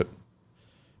little bit,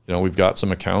 we've got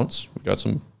some accounts. We've got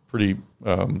some pretty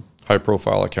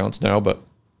high-profile accounts now, but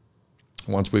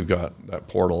once we've got that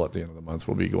portal at the end of the month,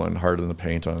 we'll be going hard in the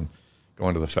paint on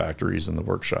going to the factories and the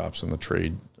workshops and the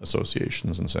trade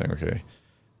associations and saying, okay,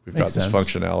 we've Makes got this sense.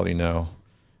 functionality now.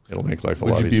 It'll make life a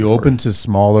Would lot you easier. be open to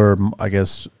smaller, I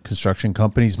guess, construction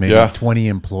companies, maybe Yeah. 20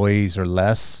 employees or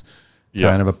less, Yeah.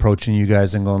 kind of approaching you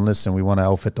guys and going, listen, we want to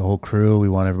outfit the whole crew. We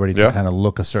want everybody to Yeah. kind of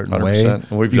look a certain 100%.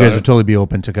 And way. we've You done guys it. would totally be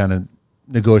open to kind of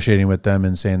negotiating with them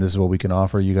and saying, this is what we can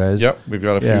offer you guys. Yep, we've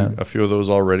got Yeah. a few of those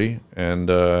already, and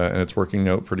it's working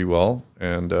out pretty well.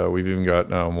 And we've even got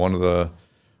one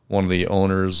of the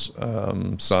owners'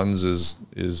 sons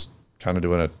is kind of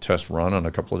doing a test run on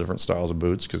a couple of different styles of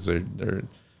boots because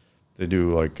they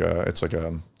do like it's like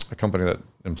a company that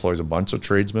employs a bunch of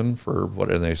tradesmen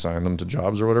and they assign them to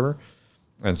jobs or whatever.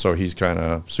 And so he's kind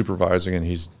of supervising and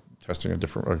he's testing a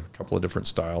couple of different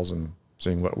styles and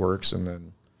seeing what works, and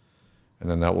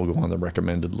then that will go on the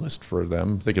recommended list for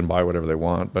them. They can buy whatever they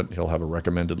want, but he'll have a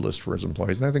recommended list for his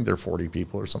employees. And I think they're 40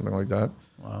 people or something like that.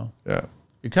 Wow. Yeah.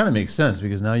 It kind of makes sense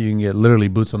because now you can get literally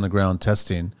boots on the ground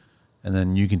testing, and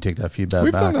then you can take that feedback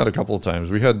We've back. done that a couple of times.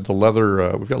 We had the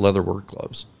leather, we've got leather work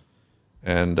gloves.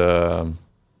 And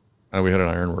we had an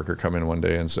iron worker come in one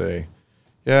day and say,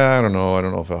 yeah, I don't know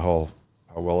if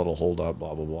how well it'll hold up,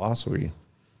 blah, blah, blah. So we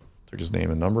took his name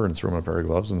and number and threw him a pair of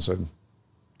gloves and said,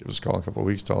 give us a call in a couple of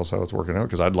weeks, tell us how it's working out.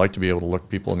 Because I'd like to be able to look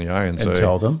people in the eye and say,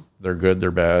 tell them they're good,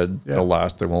 they're bad, Yeah. they'll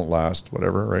last, they won't last,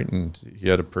 whatever, right? And he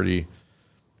had a pretty,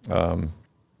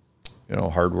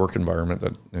 hard work environment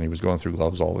and he was going through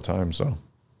gloves all the time. So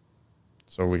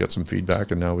we got some feedback,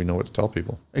 and now we know what to tell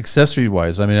people. accessory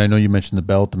wise. I mean, I know you mentioned the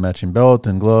belt, the matching belt,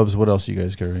 and gloves. What else are you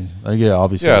guys carrying?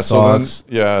 Obviously the socks.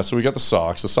 So we got the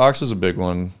socks. The socks is a big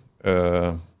one.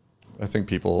 I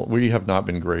think we have not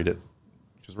been great at,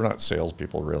 because we're not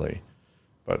salespeople really,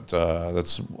 but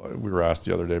we were asked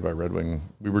the other day by Red Wing.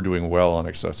 We were doing well on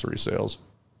accessory sales,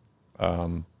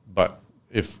 but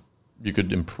if you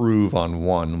could improve on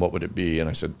one, what would it be? And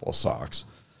I said, well, socks.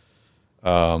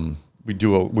 We've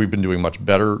been doing much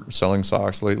better selling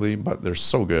socks lately, but they're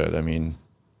so good. I mean,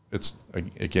 it's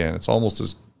almost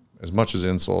as much as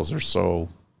insoles.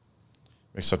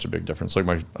 Makes such a big difference.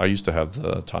 Like I used to have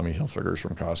the Tommy Hilfigers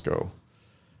from Costco,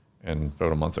 and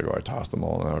about a month ago I tossed them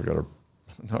all, and now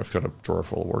I've got a drawer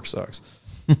full of work socks.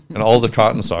 And all the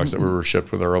cotton socks that we were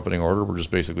shipped with our opening order, we're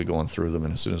just basically going through them,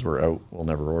 and as soon as we're out, we'll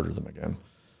never order them again.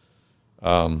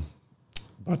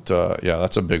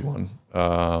 That's a big one.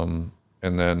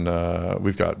 And then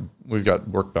we've got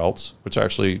work belts, which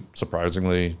actually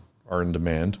surprisingly are in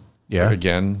demand. Yeah.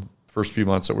 Again, first few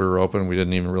months that we were open, we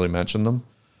didn't even really mention them.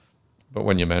 But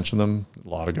when you mention them, a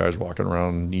lot of guys walking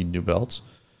around need new belts.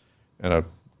 And a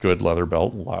good leather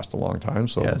belt will last a long time,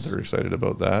 so Yes. they're excited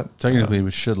about that. Technically,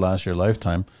 it should last your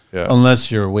lifetime. Yeah. Unless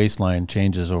your waistline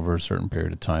changes over a certain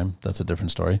period of time. That's a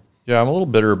different story. Yeah, I'm a little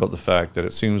bitter about the fact that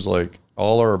it seems like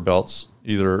all our belts,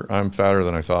 either I'm fatter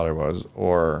than I thought I was,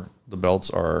 or the belts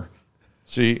are...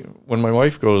 See, when my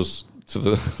wife goes to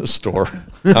the store,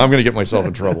 I'm going to get myself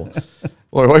in trouble.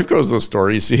 When my wife goes to the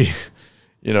store, you see,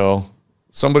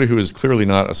 somebody who is clearly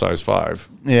not a size 5,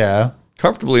 Yeah.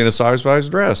 comfortably in a size 5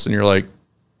 dress, and you're like,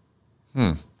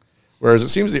 Whereas it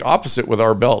seems the opposite with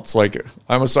our belts. Like,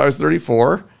 I'm a size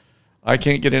 34. I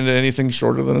can't get into anything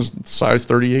shorter than a size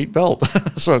 38 belt.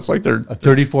 So it's like A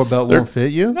 34 belt won't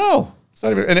fit you? No. It's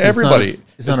not even, and So it's everybody. not-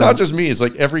 It's not just me. It's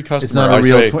like every customer. It's not a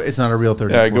real. It's not a real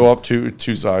 34. Yeah, go up two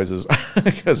sizes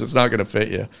because it's not going to fit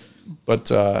you. But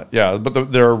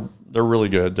they're really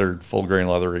good. They're full grain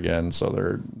leather again,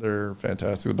 so they're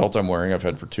fantastic. The belt I'm wearing, I've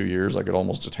had for 2 years. I could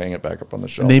almost just hang it back up on the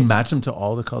shelf. And they match them to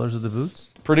all the colors of the boots?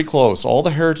 Pretty close. All the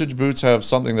heritage boots have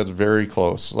something that's very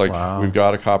close. Like We've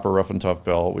got a copper rough and tough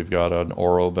belt. We've got an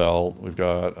Oro belt. We've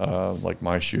got like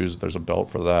my shoes. There's a belt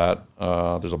for that.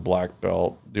 There's a black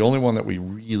belt. The only one that we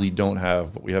really don't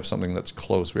have, but we have something that's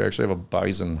close. We actually have a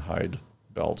bison hide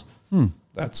belt.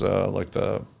 That's like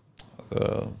the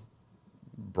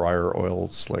briar oil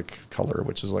slick color,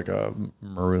 which is like a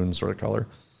maroon sort of color.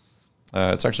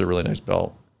 It's actually a really nice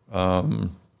belt. And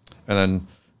then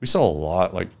we sell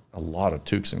a lot of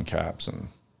toques and caps and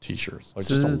T-shirts. Like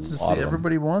just a lot of them.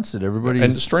 Everybody wants it. Everybody.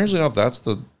 And strangely enough, that's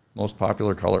the most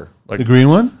popular color. Like the green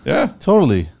one? Yeah,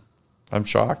 Totally. I'm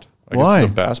shocked. Why? It's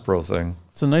the Bass Pro thing.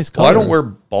 It's a nice color. Well, I don't wear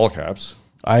ball caps.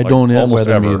 I like, don't wear almost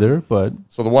them ever. either, but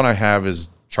So the one I have is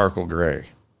charcoal gray,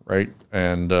 right?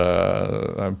 And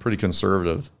I'm pretty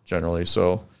conservative generally.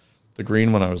 So the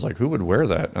green one, I was like, who would wear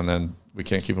that? And then we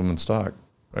can't keep them in stock.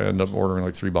 I ended up ordering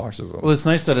like 3 boxes of them. well, it's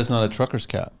nice that it's not a trucker's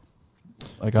cap.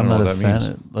 Like I'm don't know not a what that fan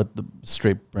means. of the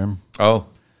straight brim. Oh,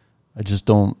 I just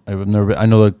don't. I've never. I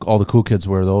know like all the cool kids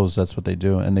wear those. That's what they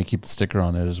do, and they keep the sticker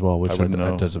on it as well, which wouldn't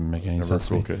know. that doesn't make any Never sense a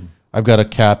to me. cool kid. I've got a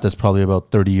cap that's probably about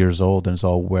 30 years old, and it's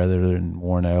all weathered and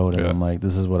worn out, and Yeah. I'm like,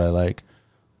 this is what I like.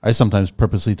 I sometimes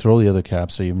purposely throw the other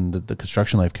cap, so even the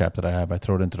Construction Life cap that I have, I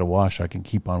throw it into the wash so I can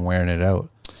keep on wearing it out.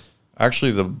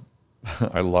 Actually,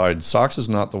 I lied. Socks is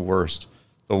not the worst.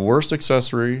 The worst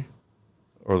accessory,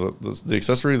 or the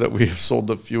accessory that we have sold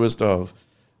the fewest of,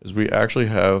 is we actually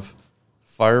have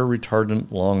fire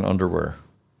retardant long underwear.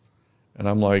 And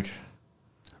I'm like...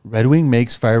 Red Wing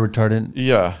makes fire retardant?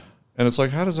 Yeah. And it's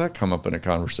like, how does that come up in a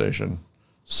conversation?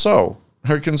 So,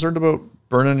 are you concerned about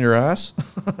burning your ass?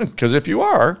 Because if you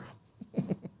are,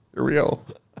 here we go.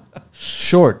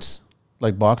 Shorts,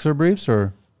 like boxer briefs,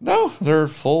 or no? They're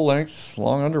full length,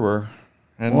 long underwear,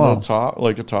 and a top,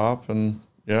 like a top, and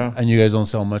yeah. And you guys don't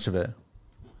sell much of it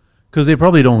because they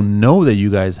probably don't know that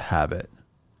you guys have it.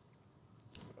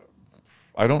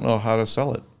 I don't know how to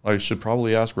sell it. I should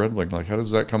probably ask Red Wing. Like, how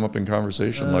does that come up in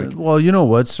conversation? Well, you know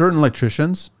what? Certain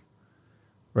electricians,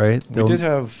 right? We did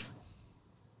have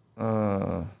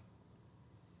a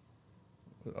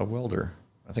welder.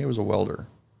 I think it was a welder.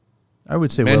 I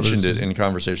would say mentioned it in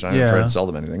conversation. I didn't try to sell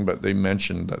them anything, but they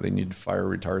mentioned that they need fire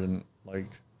retardant, like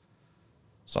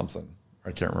something.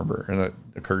 I can't remember, and it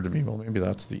occurred to me, well, maybe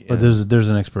that's the. But there's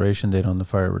an expiration date on the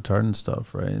fire retardant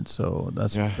stuff, right? So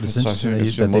that's but it's interesting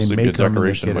that mostly they make be a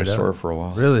decoration in my store for a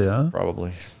while. Really? Huh?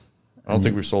 Probably. I don't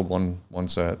think we've sold one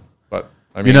set, but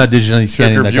I mean, you're not digitally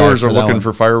scanning. If your viewers are looking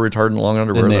for fire retardant long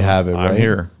underwear, then they have it. Right? I'm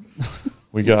here.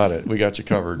 We got it. We got you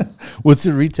covered. What's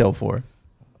it retail for?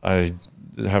 I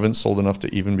haven't sold enough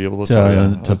to even be able to tell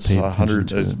you. It's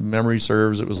 100. As memory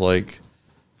serves, it was like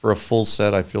for a full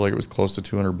set. I feel like it was close to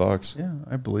 $200. Yeah,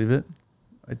 I believe it.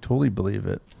 I totally believe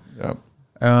it. Yeah.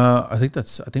 I think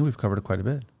we've covered it quite a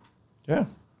bit. Yeah.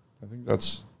 I think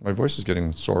my voice is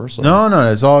getting sore. So.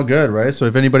 No, it's all good, right? So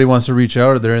if anybody wants to reach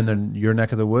out, or they're in your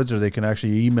neck of the woods, or they can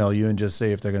actually email you and just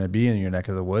say if they're going to be in your neck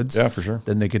of the woods. Yeah, for sure.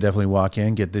 Then they could definitely walk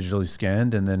in, get digitally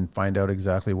scanned, and then find out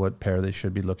exactly what pair they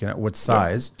should be looking at, what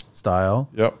size, style.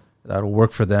 Yep. That'll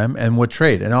work for them, and what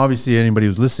trade. And obviously, anybody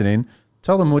who's listening,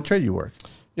 tell them what trade you work.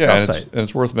 Yeah, and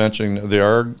it's worth mentioning, they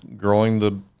are growing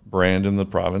the brand in the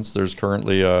province. There's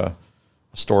currently a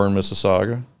store in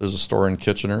Mississauga. There's a store in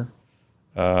Kitchener.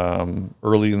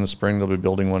 Early in the spring, they'll be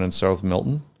building one in South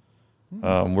Milton.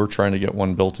 We're trying to get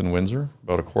one built in Windsor.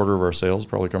 About a quarter of our sales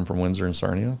probably come from Windsor and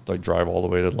Sarnia. Like drive all the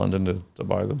way to London to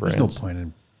buy the brands. There's no point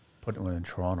in putting one in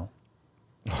Toronto.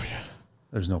 Oh, yeah.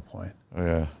 There's no point. Oh,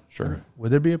 yeah, sure.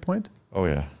 Would there be a point? Oh,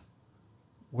 yeah.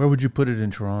 Where would you put it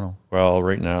in Toronto? Well,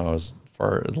 right now,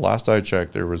 last I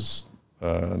checked, there was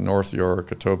North York,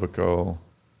 Etobicoke,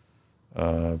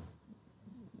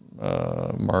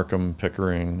 Markham,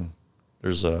 Pickering.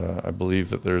 I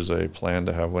believe that there's a plan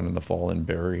to have one in the fall in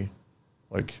Barrie.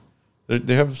 Like,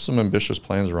 they have some ambitious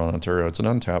plans around Ontario. It's an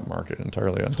untapped market,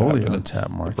 entirely untapped. Totally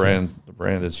untapped market. The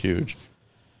brand is huge.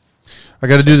 I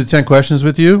got to do the 10 questions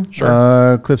with you.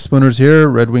 Sure. Cliff Spooner's here,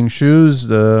 Red Wing Shoes.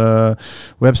 The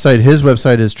website, his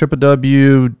website is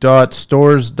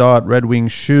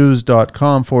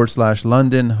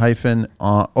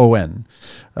www.stores.redwingshoes.com/London-ON.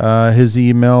 His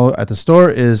email at the store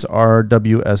is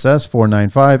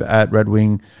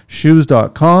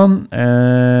rwss495@redwingshoes.com.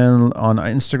 And on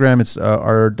Instagram, it's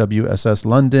RWSS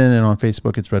London. And on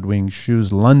Facebook, it's Red Wing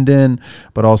Shoes London.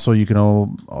 But also, you can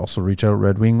also reach out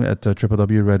Red Wing at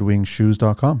www.redwingshoes.com. You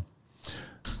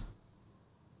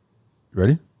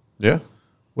ready? Yeah.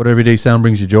 What everyday sound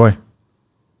brings you joy?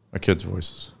 My kids'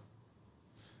 voices.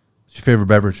 What's your favorite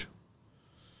beverage?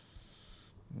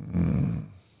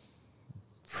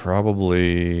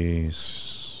 Probably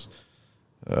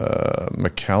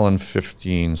Macallan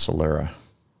 15 Solera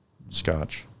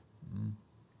Scotch.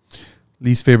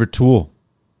 Least favorite tool?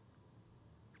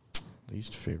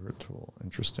 Least favorite tool.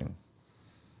 Interesting.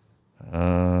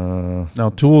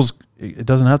 Now, tools, it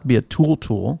doesn't have to be a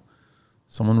tool.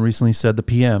 Someone recently said the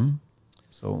PM.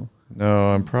 So no,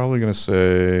 I'm probably going to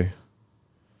say,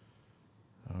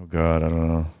 oh, God, I don't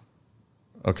know.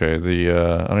 Okay, I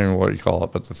don't even know what you call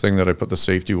it, but the thing that I put the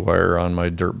safety wire on my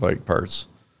dirt bike parts.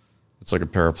 It's like a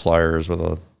pair of pliers with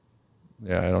I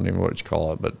don't even know what you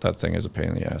call it, but that thing is a pain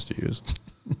in the ass to use.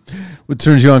 What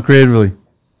turns you on creatively?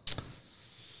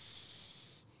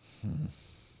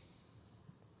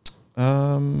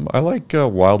 I like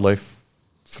wildlife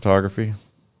photography.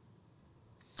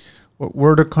 What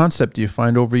word or concept do you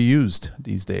find overused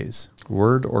these days?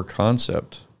 Word or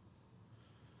concept?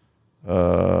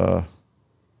 What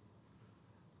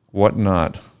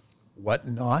not? What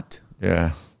not?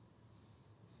 Yeah.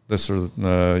 This sort of,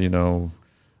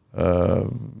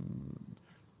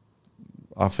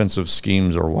 offensive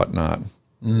schemes or whatnot.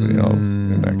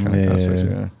 In that kind of context,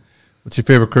 yeah. What's your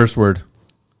favorite curse word?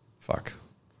 Fuck.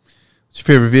 What's your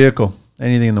favorite vehicle?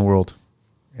 Anything in the world?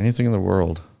 Anything in the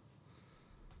world.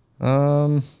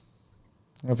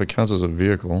 If it counts as a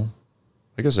vehicle,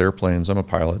 I guess airplanes. I'm a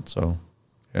pilot, so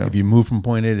yeah. If you move from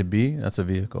point A to B, that's a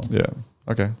vehicle. Yeah.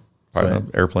 Okay.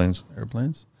 Pilot, airplanes.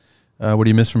 Airplanes. What do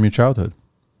you miss from your childhood?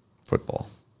 Football.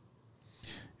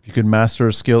 If you could master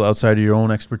a skill outside of your own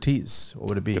expertise, what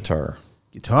would it be? Guitar.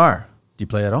 Guitar. Do you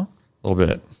play at all? A little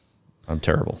bit. I'm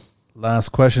terrible. Last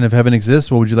question. If heaven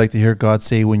exists, what would you like to hear God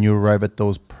say when you arrive at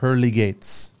those pearly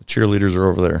gates? The cheerleaders are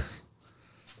over there.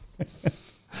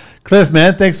 Cliff,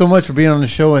 man, thanks so much for being on the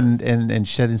show and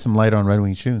shedding some light on Red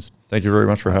Wing Shoes. Thank you very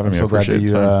much for having me. I'm so glad that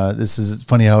you. This is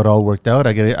funny how it all worked out.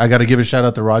 I got to give a shout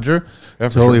out to Roger. Yeah,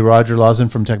 totally, sure. Roger Lawson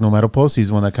from Techno Metal Post. He's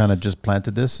the one that kind of just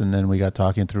planted this, and then we got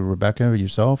talking through Rebecca,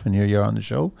 yourself, and here you are on the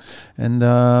show. And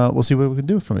we'll see what we can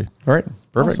do from you. All right,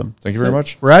 perfect. Awesome. Thank you very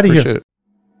much. We're out of here.